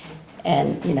time.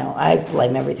 And, I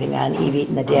blame everything on Eve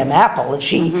eating the damn apple. If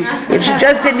she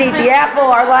just didn't eat the apple,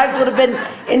 our lives would have been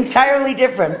entirely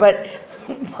different. But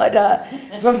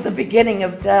from the beginning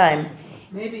of time.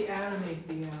 Maybe Adam ate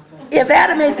the apple. If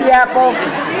Adam ate the apple. He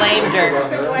just blamed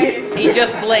her. He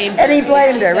just blamed her. And he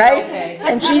blamed her, right? Okay.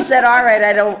 And she said, all right,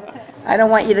 I don't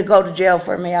want you to go to jail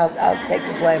for me. I'll take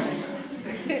the blame.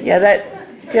 Yeah,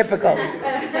 that typical.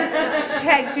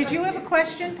 Peg, did you have a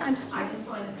question? I just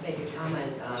wanted to make a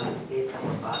comment based on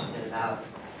what Bob said about,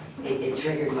 it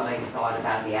triggered my thought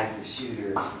about the active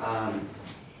shooters.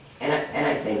 And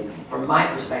I think, from my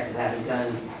perspective, having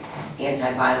done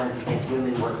anti-violence against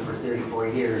women working for 34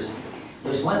 years,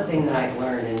 there's one thing that I've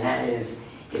learned, and that is,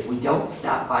 if we don't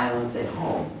stop violence at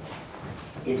home,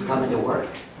 it's coming to work,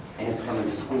 and it's coming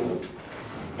to school,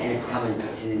 and it's coming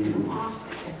to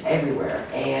everywhere.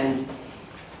 And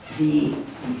the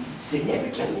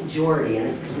significant majority, and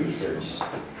this is researched,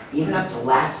 even up to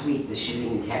last week, the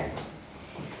shooting in Texas,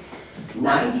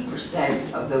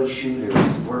 90% of those shooters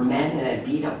were men that had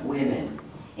beat up women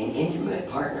in intimate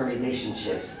partner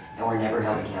relationships and were never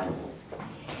held accountable.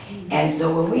 And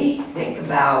so when we think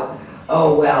about,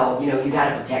 oh, well, you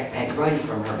gotta protect Peg Bruddy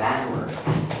from her batterer,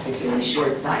 it's really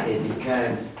short-sighted,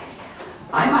 because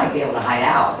I might be able to hide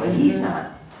out, but he's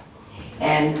not.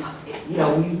 And, we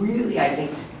really, I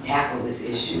think, to tackle this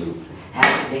issue,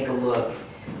 have to take a look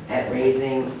at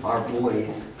raising our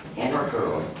boys and our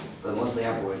girls, but mostly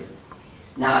our boys,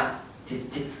 not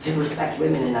to respect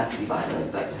women and not to be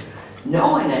violent. But no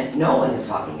one is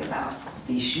talking about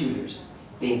these shooters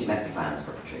being domestic violence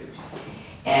perpetrators.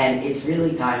 And it's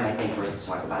really time, I think, for us to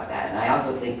talk about that. And I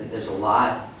also think that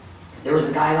there was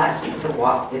a guy last week that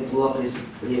blew up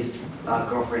his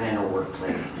girlfriend in her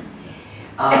workplace.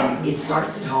 It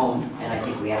starts at home, and I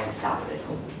think we have to stop it at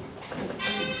home.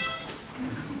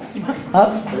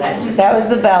 Oh, so that was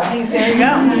the bell. There you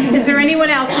go. Is there anyone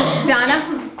else?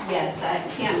 Donna? Yes,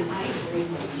 Kim, I agree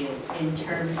with you in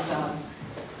terms of,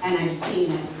 and I've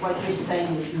seen it, what you're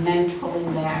saying is men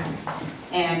pulling back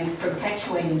and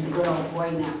perpetuating the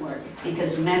girl-boy network,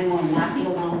 because men will not be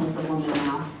alone with the woman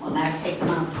now, will not take them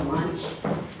out to lunch,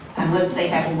 unless they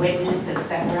have a witness,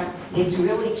 etc. It's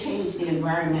really changed the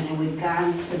environment, and we've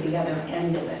gone to the other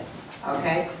end of it,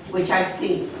 okay? Which I've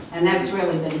seen, and that's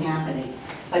really been happening.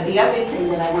 But the other thing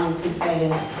that I wanted to say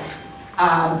is,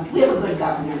 we have a good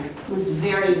governor who's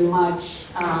very much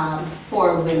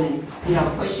for women,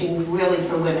 pushing really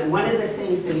for women. One of the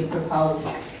things that he proposed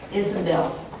is a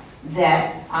bill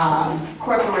that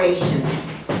corporations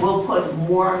will put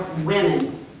more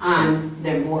women on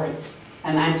their boards.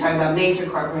 And I'm talking about major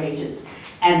corporations.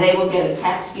 And they will get a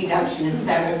tax deduction, et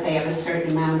cetera, if they have a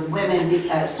certain amount of women,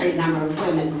 a certain number of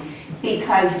women,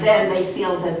 because then they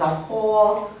feel that the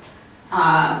whole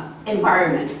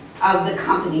environment of the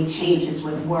company changes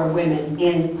with more women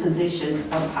in positions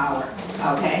of power,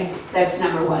 okay? That's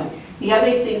number one. The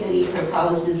other thing that he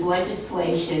proposed is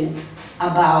legislation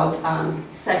about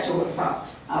sexual assault,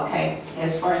 okay?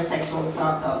 As far as sexual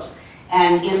assault goes.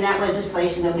 And in that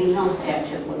legislation, there'll be no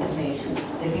statute of limitations.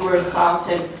 If you were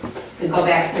assaulted, you go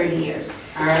back 30 years,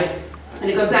 all right?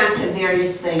 And it goes on to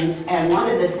various things, and one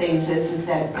of the things is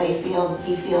that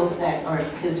he feels that, or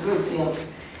his group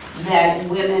feels, that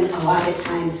women a lot of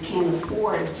times can't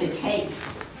afford to take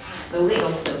the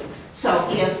legal suit. So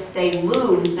if they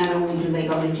lose, not only do they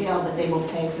go to jail, but they will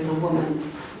pay for the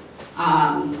woman's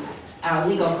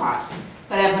legal costs.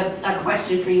 But I have a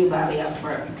question for you, Bobby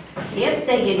Upberg. If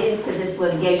they get into this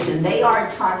litigation, they are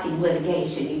talking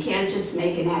litigation. You can't just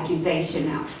make an accusation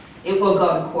now. It will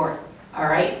go to court, all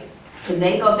right? Can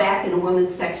they go back in a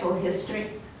woman's sexual history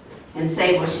and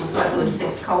say, well, she slept with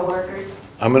 6 coworkers?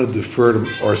 I'm going to defer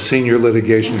to our senior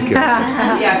litigation counsel.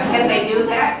 Yeah, can they do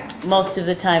that? Most of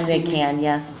the time they can,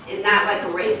 yes. It's not like a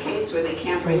rape case where they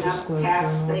can't bring up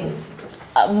past things?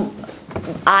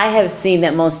 I have seen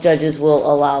that most judges will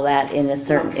allow that in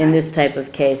this type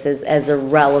of case as a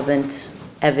relevant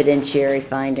evidentiary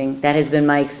finding. That has been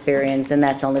my experience, and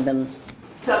that's only been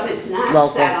So if it's not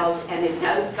local. settled and it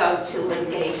does go to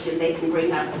litigation, they can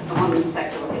bring up a woman's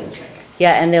sexual history?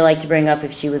 Yeah, and they like to bring up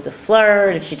if she was a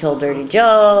flirt, if she told dirty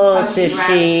jokes,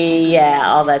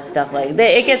 all that stuff.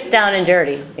 It gets down and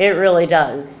dirty. It really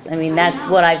does. I mean, that's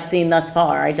what I've seen thus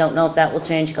far. I don't know if that will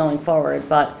change going forward,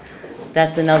 but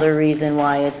that's another reason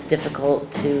why it's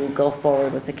difficult to go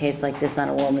forward with a case like this on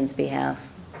a woman's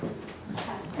behalf.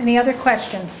 Any other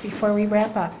questions before we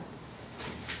wrap up?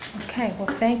 Okay, well,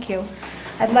 thank you.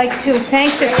 I'd like to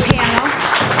thank this panel.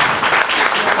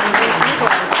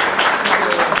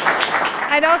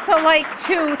 I'd also like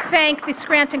to thank the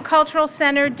Scranton Cultural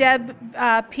Center. Deb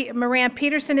Moran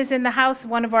Peterson is in the house,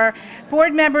 one of our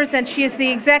board members, and she is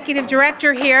the executive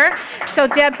director here. So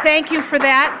Deb, thank you for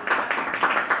that.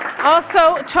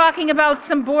 Also, talking about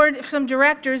some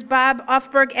directors, Bob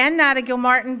Uffberg and Nada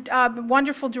Gilmartin,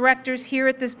 wonderful directors here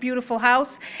at this beautiful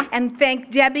house. And thank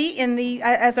Debbie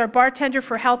as our bartender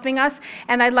for helping us.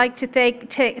 And I'd like to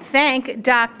thank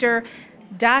Dr.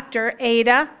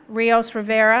 Ada Rios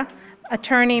Rivera,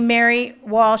 Attorney Mary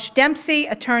Walsh Dempsey,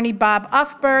 Attorney Bob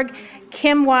Uffberg,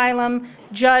 Kim Wylam,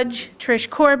 Judge Trish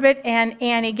Corbett, and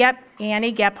Annie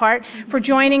Gephardt for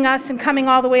joining us and coming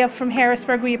all the way up from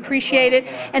Harrisburg. We appreciate it.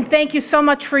 And thank you so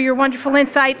much for your wonderful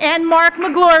insight. And Mark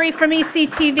McGlory from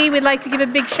ECTV, we'd like to give a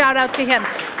big shout out to him.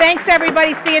 Thanks,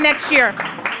 everybody. See you next year.